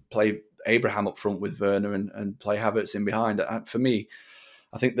 or even play Abraham up front with Werner and play Havertz in behind. For me,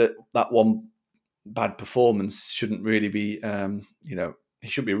 I think that one bad performance shouldn't really be, he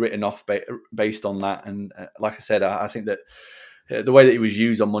should be written off based on that. And like I said, I think that the way that he was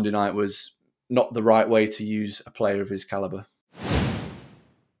used on Monday night was not the right way to use a player of his calibre.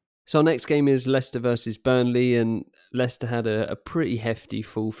 So our next game is Leicester versus Burnley, and Leicester had a pretty hefty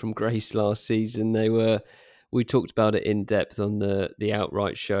fall from grace last season. We talked about it in depth on the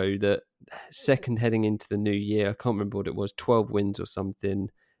outright show, that second heading into the new year, I can't remember what it was, 12 wins or something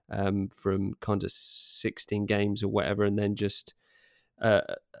from kind of 16 games or whatever, and then just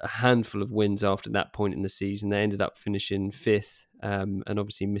a handful of wins after that point in the season. They ended up finishing 5th and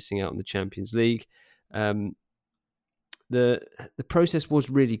obviously missing out on the Champions League. The process was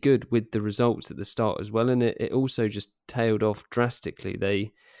really good with the results at the start as well, and it also just tailed off drastically.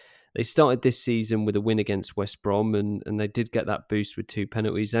 They started this season with a win against West Brom, and they did get that boost with 2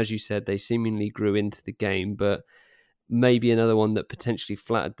 penalties. As you said, they seemingly grew into the game, but maybe another one that potentially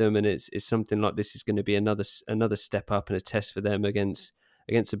flattered them, and it's something like this is going to be another step up and a test for them against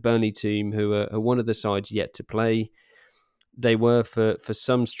a Burnley team who are one of the sides yet to play. They were, for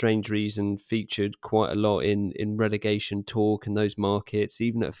some strange reason, featured quite a lot in relegation talk and those markets,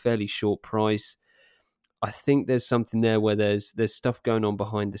 even at a fairly short price. I think there's something there where there's stuff going on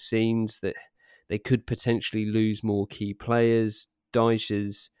behind the scenes, that they could potentially lose more key players. Dyche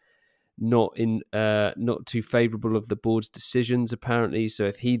is not too favourable of the board's decisions, apparently. So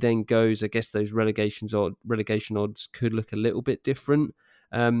if he then goes, I guess those relegation odds could look a little bit different.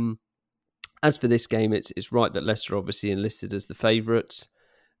 As for this game, it's right that Leicester are obviously enlisted as the favourites.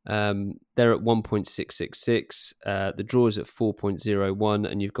 They're at 1.666. The draw is at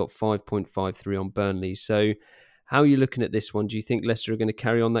 4.01, and you've got 5.53 on Burnley. So how are you looking at this one? Do you think Leicester are going to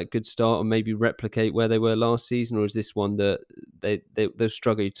carry on that good start and maybe replicate where they were last season, or is this one that they'll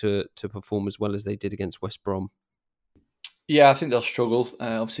struggle to perform as well as they did against West Brom? Yeah, I think they'll struggle.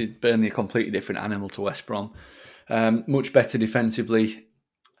 Obviously, Burnley a completely different animal to West Brom. Much better defensively.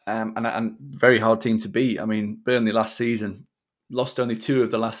 And very hard team to beat. I mean, Burnley last season, lost only 2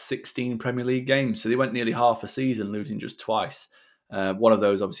 of the last 16 Premier League games. So they went nearly half a season losing just twice. One of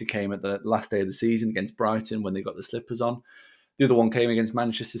those obviously came at the last day of the season against Brighton when they got the slippers on. The other one came against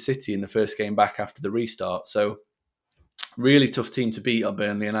Manchester City in the first game back after the restart. So really tough team to beat on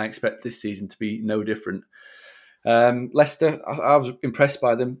Burnley, and I expect this season to be no different. Leicester, I was impressed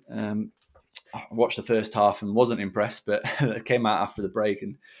by them. I watched the first half and wasn't impressed, but it came out after the break,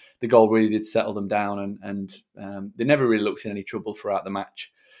 and the goal really did settle them down, and they never really looked in any trouble throughout the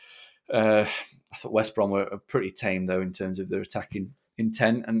match. I thought West Brom were pretty tame, though, in terms of their attacking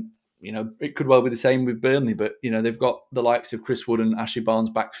intent, and it could well be the same with Burnley, but they've got the likes of Chris Wood and Ashley Barnes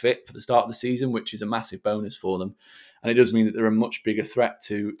back fit for the start of the season, which is a massive bonus for them, and it does mean that they're a much bigger threat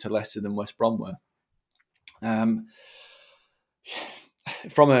to Leicester than West Brom were.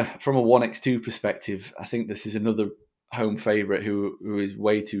 From a 1x2 perspective, I think this is another home favourite who is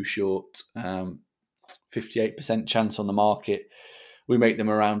way too short. 58% chance on the market. We make them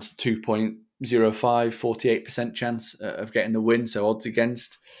around 2.05, 48% chance of getting the win, so odds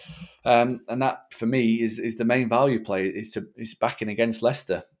against. And that, for me, is the main value play, is backing against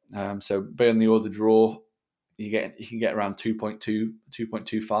Leicester. So Burnley or the draw, you can get around 2.2,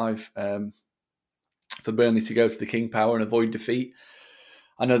 2.25 for Burnley to go to the King Power and avoid defeat.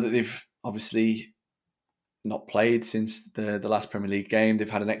 I know that they've obviously not played since the last Premier League game. They've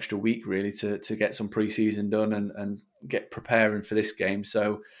had an extra week really to get some pre-season done and get preparing for this game.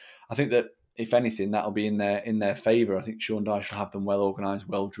 So I think that if anything, that'll be in their favour. I think Sean Dyche will have them well organised,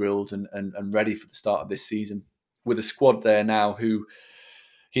 well drilled, and ready for the start of this season with a squad there now who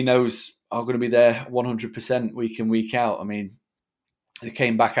he knows are going to be there 100% week in, week out. I mean, they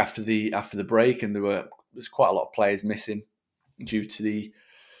came back after the break, and there's quite a lot of players missing due to the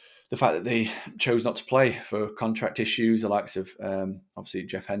fact that they chose not to play for contract issues. The likes of obviously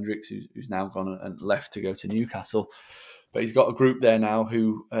Jeff Hendricks, who's now gone and left to go to Newcastle, but he's got a group there now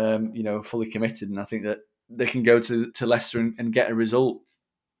who are fully committed, and I think that they can go to Leicester and get a result.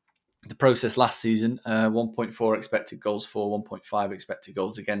 The process last season, 1.4 expected goals for, 1.5 expected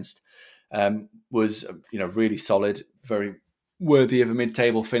goals against, was really solid, very worthy of a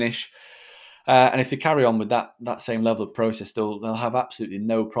mid-table finish. And if they carry on with that same level of process, they'll have absolutely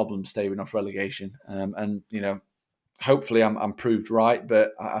no problem staving off relegation. And hopefully I'm proved right,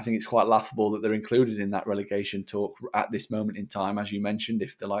 but I think it's quite laughable that they're included in that relegation talk at this moment in time, as you mentioned.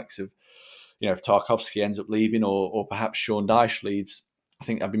 If the likes of, if Tarkowski ends up leaving, or perhaps Sean Dyche leaves, I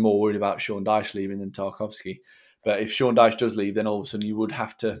think I'd be more worried about Sean Dyche leaving than Tarkowski. But if Sean Dyche does leave, then all of a sudden you would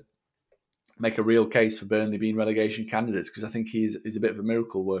have to make a real case for Burnley being relegation candidates, because I think he's a bit of a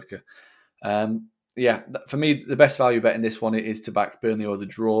miracle worker. For me, the best value bet in this one is to back Burnley or the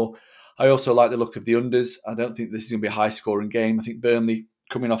draw. I also like the look of the unders. I don't think this is going to be a high-scoring game. I think Burnley,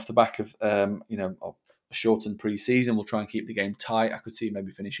 coming off the back of a shortened pre-season, will try and keep the game tight. I could see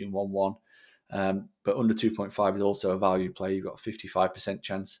maybe finishing 1-1. But under 2.5 is also a value play. You've got a 55%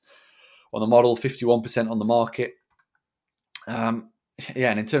 chance on the model, 51% on the market.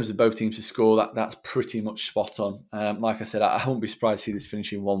 And in terms of both teams to score, that's pretty much spot on. Like I said, I won't be surprised to see this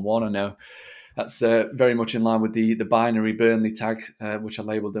finishing 1-1. I know that's very much in line with the binary Burnley tag, which I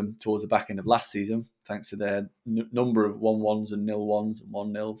labelled them towards the back end of last season, thanks to their number of 1-1s and 0-1s and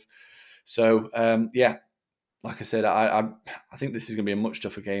 1-0s. So, like I said, I think this is going to be a much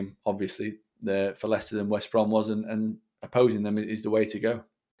tougher game, obviously, for Leicester than West Brom was, and opposing them is the way to go.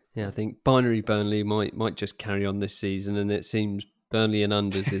 Yeah, I think binary Burnley might just carry on this season, and it seems Burnley and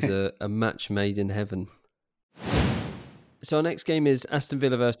unders is a match made in heaven. So our next game is Aston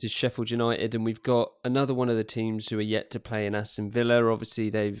Villa versus Sheffield United, and we've got another one of the teams who are yet to play in Aston Villa.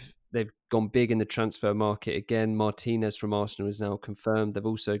 Obviously, they've gone big in the transfer market again. Martinez from Arsenal is now confirmed. They've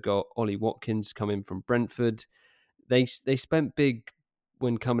also got Ollie Watkins coming from Brentford. They spent big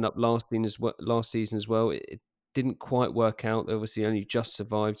when coming up last season as well. It didn't quite work out. They obviously only just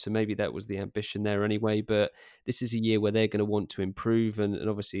survived, so maybe that was the ambition there anyway. But this is a year where they're going to want to improve, and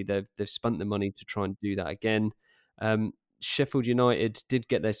obviously they've spent the money to try and do that again. Sheffield United did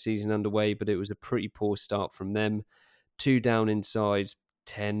get their season underway, but it was a pretty poor start from them. 2 down inside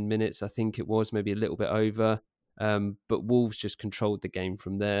 10 minutes, I think it was, maybe a little bit over. But Wolves just controlled the game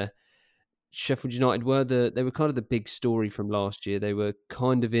from there. Sheffield United they were kind of the big story from last year. They were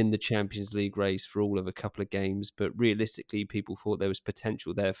kind of in the Champions League race for all of a couple of games, but realistically, people thought there was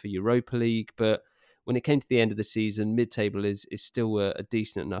potential there for Europa League. But when it came to the end of the season, mid-table is still a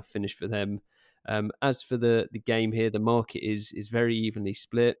decent enough finish for them. As for the game here, the market is very evenly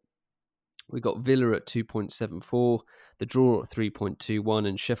split. We've got Villa at 2.74, the draw at 3.21,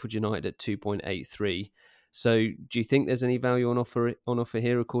 and Sheffield United at 2.83. So do you think there's any value on offer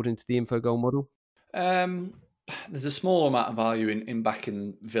here according to the Infogol model? there's a small amount of value in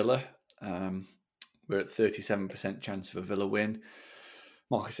backing Villa. We're at 37% chance of a Villa win.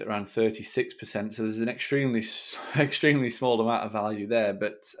 Market's at around 36%. So there's an extremely small amount of value there.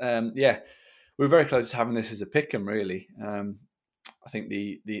 But we're very close to having this as a pick'em, really. I think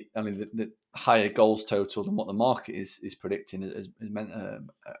the higher goals total than what the market is predicting has meant a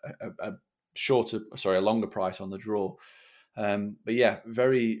longer price on the draw. But yeah,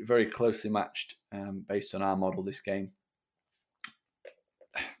 very, very closely matched based on our model this game.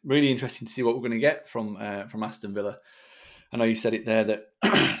 Really interesting to see what we're going to get from Aston Villa. I know you said it there that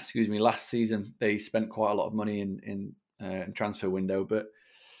excuse me, last season they spent quite a lot of money in transfer window, but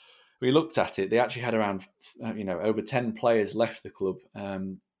we looked at it. They actually had around over 10 players left the club,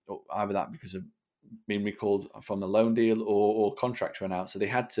 either that because of being recalled from the loan deal or contracts run out. So they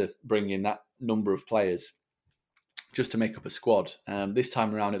had to bring in that number of players just to make up a squad. This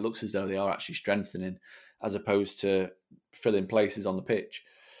time around, it looks as though they are actually strengthening as opposed to filling places on the pitch.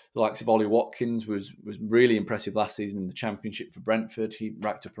 The likes of Ollie Watkins was really impressive last season in the Championship for Brentford. He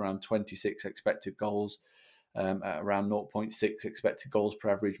racked up around 26 expected goals, at around 0.6 expected goals per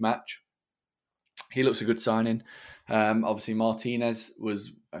average match. He looks a good signing. Obviously, Martinez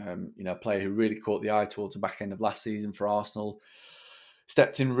was a player who really caught the eye towards the back end of last season for Arsenal.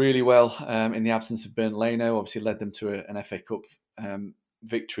 Stepped in really well in the absence of Bernd Leno. Obviously, led them to an FA Cup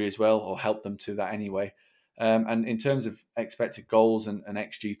victory as well, or helped them to that anyway. And in terms of expected goals and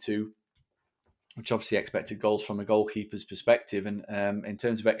XG2, which obviously expected goals from a goalkeeper's perspective, and in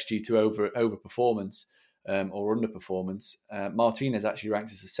terms of XG2 over performance or underperformance, Martinez actually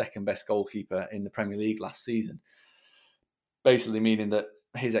ranked as the second best goalkeeper in the Premier League last season. Basically meaning that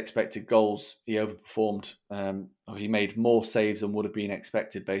his expected goals, he overperformed, or he made more saves than would have been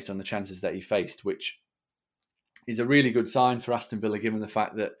expected based on the chances that he faced, which is a really good sign for Aston Villa, given the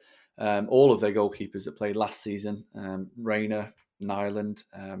fact that all of their goalkeepers that played last season, Rayner, Nyland,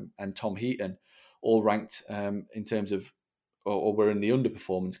 and Tom Heaton, all ranked in terms of, or were in the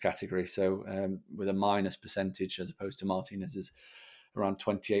underperformance category. So with a minus percentage as opposed to Martinez's around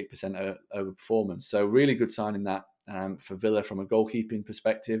 28% overperformance. So really good sign in that for Villa from a goalkeeping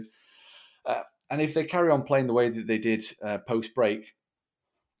perspective. And if they carry on playing the way that they did post-break,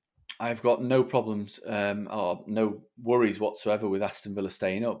 I've got no problems or no worries whatsoever with Aston Villa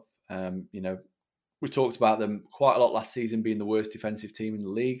staying up. We talked about them quite a lot last season being the worst defensive team in the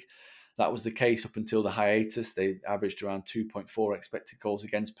league. That was the case up until the hiatus. They averaged around 2.4 expected goals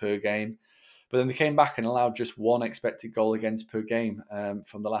against per game. But then they came back and allowed just one expected goal against per game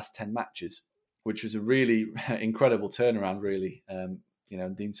from the last 10 matches, which was a really incredible turnaround, really.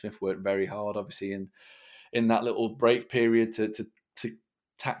 Dean Smith worked very hard, obviously, in that little break period to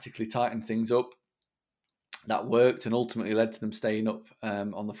tactically tighten things up. That worked and ultimately led to them staying up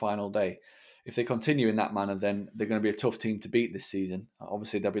on the final day. If they continue in that manner, then they're going to be a tough team to beat this season.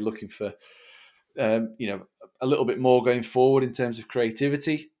 Obviously, they'll be looking for a little bit more going forward in terms of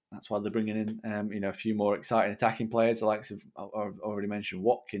creativity. That's why they're bringing in a few more exciting attacking players, the likes of, I've already mentioned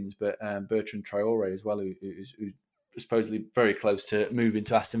Watkins, but Bertrand Traore as well, who's supposedly very close to moving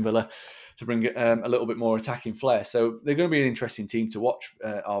to Aston Villa to bring a little bit more attacking flair. So they're going to be an interesting team to watch,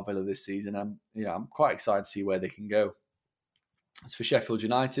 our Villa this season. I'm quite excited to see where they can go. As for Sheffield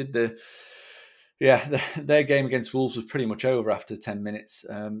United, their game against Wolves was pretty much over after 10 minutes.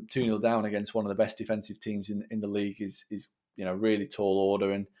 2-0 down against one of the best defensive teams in the league is really tall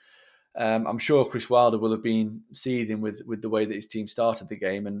order. And I'm sure Chris Wilder will have been seething with the way that his team started the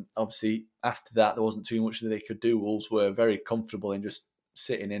game. And obviously after that, there wasn't too much that they could do. Wolves were very comfortable in just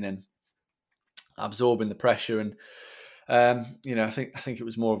sitting in and absorbing the pressure. And I think it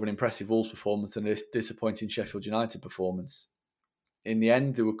was more of an impressive Wolves performance than a disappointing Sheffield United performance. In the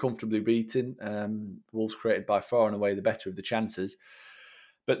end, they were comfortably beaten. Wolves created by far and away the better of the chances.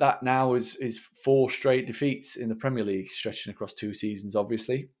 But that now is 4 straight defeats in the Premier League, stretching across 2 seasons,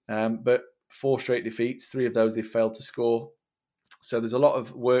 obviously. But 4 straight defeats, 3 of those they failed to score. So there's a lot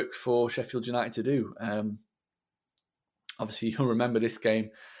of work for Sheffield United to do. Obviously, you'll remember this game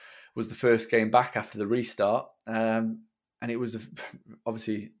was the first game back after the restart. And it was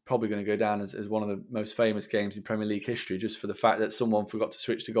obviously probably going to go down as one of the most famous games in Premier League history, just for the fact that someone forgot to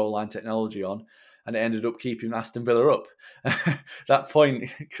switch the goal line technology on, and it ended up keeping Aston Villa up. That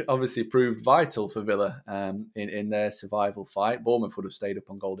point obviously proved vital for Villa in their survival fight. Bournemouth would have stayed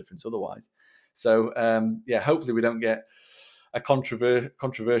up on goal difference otherwise. So, hopefully we don't get a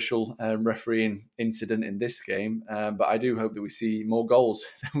controversial refereeing incident in this game. But I do hope that we see more goals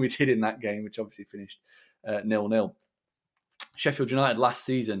than we did in that game, which obviously finished 0-0. Sheffield United last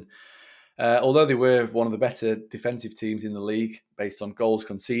season, although they were one of the better defensive teams in the league based on goals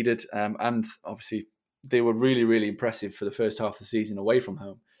conceded and obviously they were really, really impressive for the first half of the season away from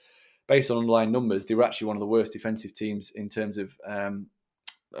home. Based on underlying numbers, they were actually one of the worst defensive teams in terms of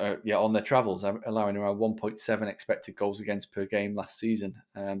on their travels, allowing around 1.7 expected goals against per game last season.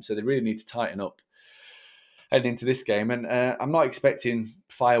 So they really need to tighten up heading into this game. And I'm not expecting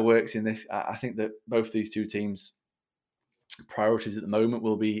fireworks in this. I think that both these two teams' priorities at the moment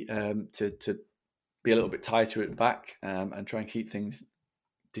will be to be a little bit tighter at the back and try and keep things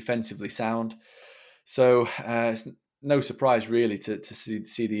defensively sound. So it's no surprise really to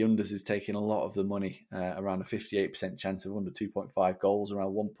see the unders is taking a lot of the money, around a 58% chance of under 2.5 goals,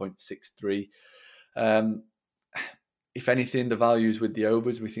 around 1.63. If anything, the values with the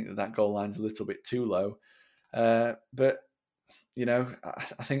overs, we think that goal line is a little bit too low. But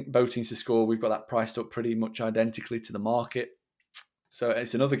I think both teams to score, we've got that priced up pretty much identically to the market. So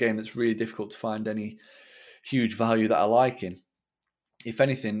it's another game that's really difficult to find any huge value that I like in. If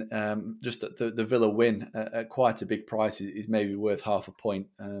anything, just the Villa win at quite a big price is maybe worth half a point,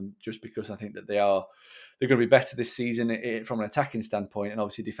 just because I think that they're going to be better this season from an attacking standpoint, and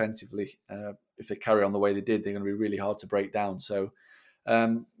obviously defensively, if they carry on the way they did, they're going to be really hard to break down. So,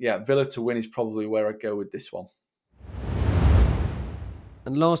 Villa to win is probably where I go with this one.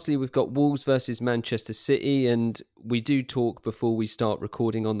 And lastly, we've got Wolves versus Manchester City, and we do talk before we start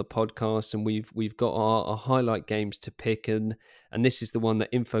recording on the podcast, and we've got our highlight games to pick, and this is the one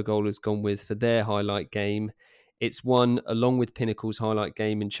that Infogol has gone with for their highlight game. It's one, along with Pinnacle's highlight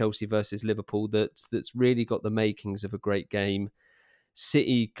game in Chelsea versus Liverpool, that's really got the makings of a great game.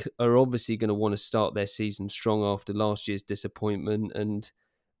 City are obviously going to want to start their season strong after last year's disappointment, and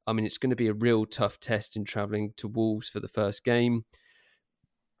I mean, it's going to be a real tough test in travelling to Wolves for the first game.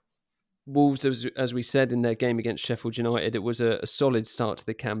 Wolves, as we said in their game against Sheffield United, it was a solid start to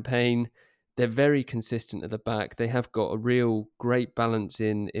the campaign. They're very consistent at the back. They have got a real great balance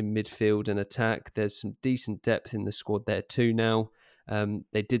in midfield and attack. There's some decent depth in the squad there too now.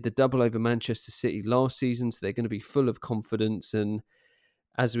 They did the double over Manchester City last season, so they're going to be full of confidence. And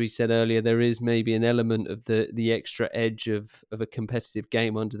as we said earlier, there is maybe an element of the extra edge of a competitive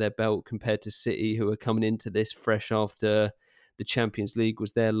game under their belt compared to City, who are coming into this fresh after the Champions League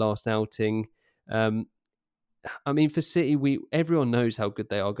was their last outing. I mean, for City, everyone knows how good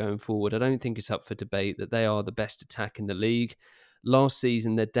they are going forward. I don't think it's up for debate that they are the best attack in the league. Last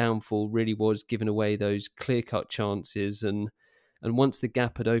season, their downfall really was giving away those clear-cut chances. And once the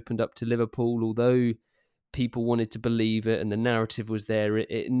gap had opened up to Liverpool, although people wanted to believe it and the narrative was there,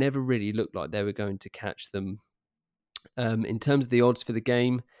 it never really looked like they were going to catch them. In terms of the odds for the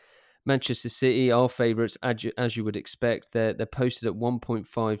game, Manchester City are favourites, as you would expect. They're posted at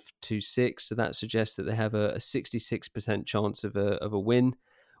 1.526, so that suggests that they have a 66% chance of a win.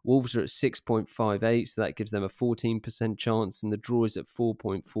 Wolves are at 6.58, so that gives them a 14% chance, and the draw is at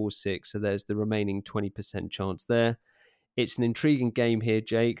 4.46, so there's the remaining 20% chance there. It's an intriguing game here,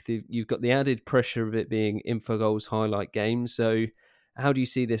 Jake. You've got the added pressure of it being Infogol's highlight game, so how do you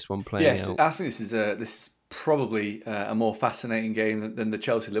see this one playing out? I think this is probably a more fascinating game than the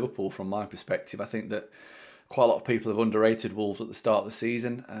Chelsea-Liverpool from my perspective. I think that quite a lot of people have underrated Wolves at the start of the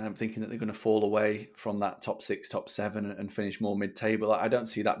season, thinking that they're going to fall away from that top 6, top 7 and finish more mid-table. I don't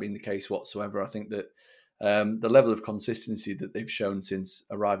see that being the case whatsoever. I think that the level of consistency that they've shown since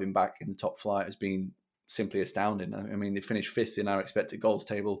arriving back in the top flight has been simply astounding. I mean, they finished 5th in our expected goals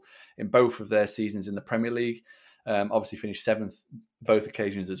table in both of their seasons in the Premier League. Obviously finished 7th both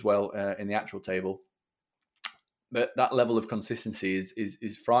occasions as well in the actual table. But that level of consistency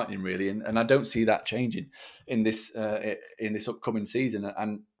is frightening, really, and I don't see that changing in this upcoming season.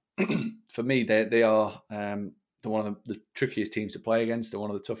 And for me, they are one of the trickiest teams to play against. They're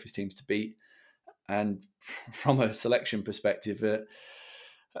one of the toughest teams to beat. And from a selection perspective,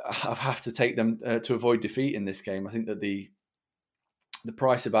 I have to take them to avoid defeat in this game. I think that the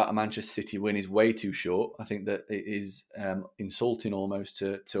price about a Manchester City win is way too short. I think that it is insulting almost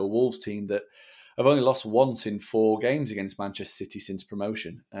to a Wolves team that have only lost once in 4 games against Manchester City since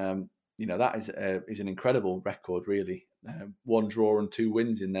promotion. That is an incredible record, really. 1 draw and 2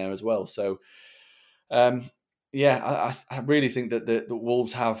 wins in there as well. So, I really think that the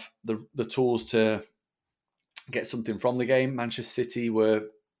Wolves have the tools to get something from the game. Manchester City were,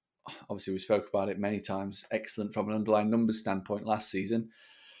 obviously we spoke about it many times, excellent from an underlying numbers standpoint last season.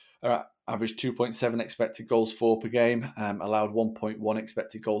 Averaged 2.7 expected goals for per game, allowed 1.1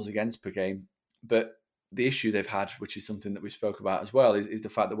 expected goals against per game. But the issue they've had, which is something that we spoke about as well, is the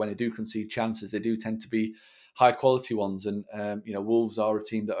fact that when they do concede chances, they do tend to be high quality ones. And, Wolves are a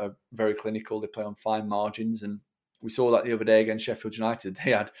team that are very clinical. They play on fine margins. And we saw that the other day against Sheffield United.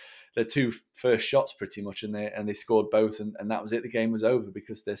 They had their 2 first shots pretty much, and they scored both. And that was it. The game was over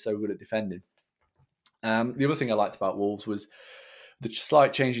because they're so good at defending. The other thing I liked about Wolves was the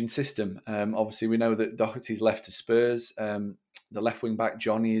slight change in system. Obviously, we know that Doherty's left to Spurs. The left wing back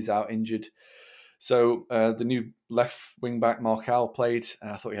Johnny is out injured. So the new left wing back Marcal played.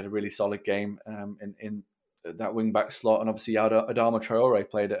 I thought he had a really solid game in that wing back slot, and obviously Adama Traore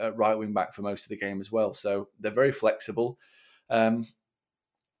played at right wing back for most of the game as well. So they're very flexible. I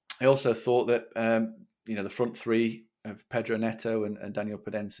also thought that the front three of Pedro Neto and Daniel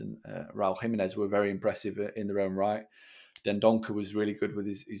Podence and Raul Jimenez were very impressive in their own right. Dendoncker was really good with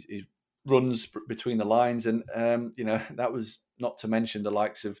his runs between the lines, and that was not to mention the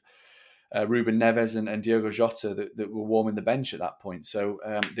likes of Ruben Neves and Diogo Jota that were warming the bench at that point. So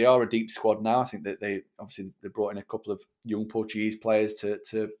they are a deep squad now. I think that they brought in a couple of young Portuguese players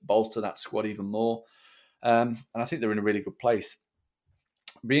to bolster that squad even more, and I think they're in a really good place.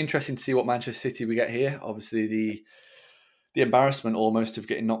 Be interesting to see what Manchester City we get here. Obviously, the embarrassment almost of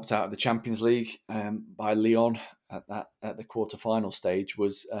getting knocked out of the Champions League by Lyon at the quarter-final stage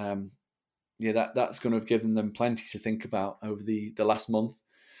was that's going to have given them plenty to think about over the last month.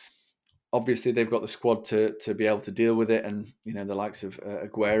 Obviously, they've got the squad to be able to deal with it, and the likes of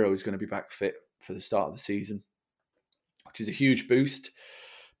Aguero is going to be back fit for the start of the season, which is a huge boost.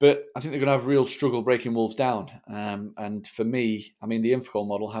 But I think they're going to have real struggle breaking Wolves down. And for me, I mean, the Infogol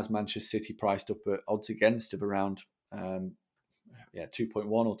model has Manchester City priced up at odds against of around 2.1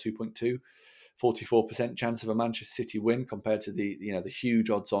 or 2.2, 44% chance of a Manchester City win compared to the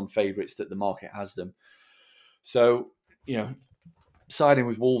huge odds-on favourites that the market has them. So siding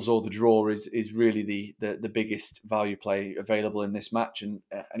with Wolves or the draw is really the biggest value play available in this match, and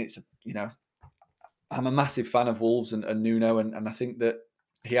it's I'm a massive fan of Wolves and Nuno, and I think that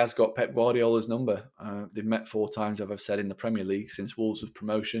he has got Pep Guardiola's number. They've met 4 times, as I've said, in the Premier League since Wolves'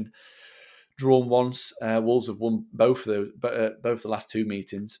 promotion. Drawn once. Wolves have won both the last 2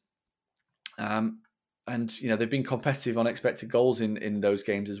 meetings. And they've been competitive on expected goals in those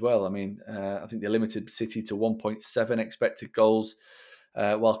games as well. I mean, I think they limited City to 1.7 expected goals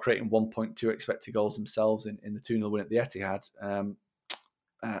while creating 1.2 expected goals themselves in the 2-0 win at the Etihad. And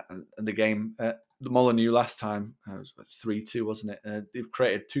the game, the Molineux last time, it was 3-2, wasn't it? They've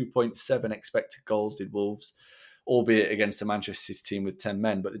created 2.7 expected goals, did Wolves, albeit against a Manchester City team with 10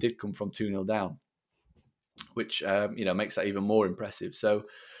 men, but they did come from 2-0 down, which makes that even more impressive. So,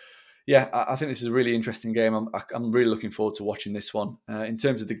 yeah, I think this is a really interesting game. I'm really looking forward to watching this one. In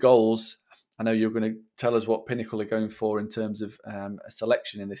terms of the goals, I know you're going to tell us what Pinnacle are going for in terms of a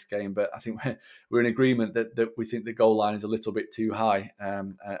selection in this game, but I think we're in agreement that we think the goal line is a little bit too high.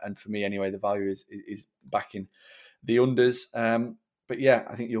 And for me, anyway, the value is backing the unders. But yeah,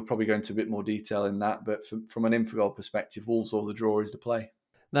 I think you'll probably go into a bit more detail in that. But from an Infogol perspective, Wolves or the draw is the play.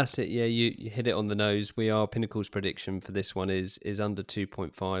 That's it. Yeah, you hit it on the nose. Pinnacle's prediction for this one is under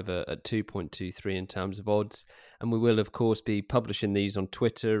 2.5 at 2.23 in terms of odds. And we will, of course, be publishing these on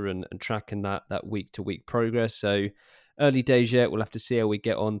Twitter and tracking that week-to-week progress. So early days yet. We'll have to see how we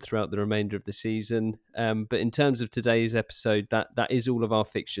get on throughout the remainder of the season. But in terms of today's episode, that is all of our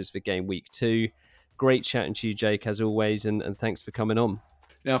fixtures for Game Week 2. Great chatting to you, Jake, as always, and thanks for coming on.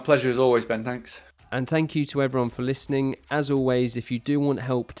 Pleasure as always, Ben. Thanks. And thank you to everyone for listening. As always, if you do want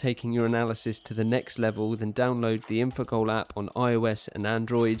help taking your analysis to the next level, then download the Infogol app on iOS and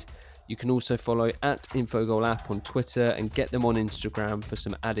Android. You can also follow @Infogol app on Twitter and get them on Instagram for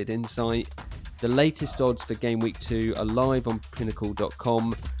some added insight. The latest odds for Game Week 2 are live on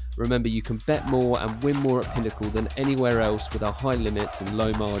pinnacle.com. Remember, you can bet more and win more at Pinnacle than anywhere else with our high limits and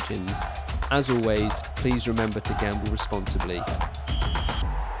low margins. As always, please remember to gamble responsibly.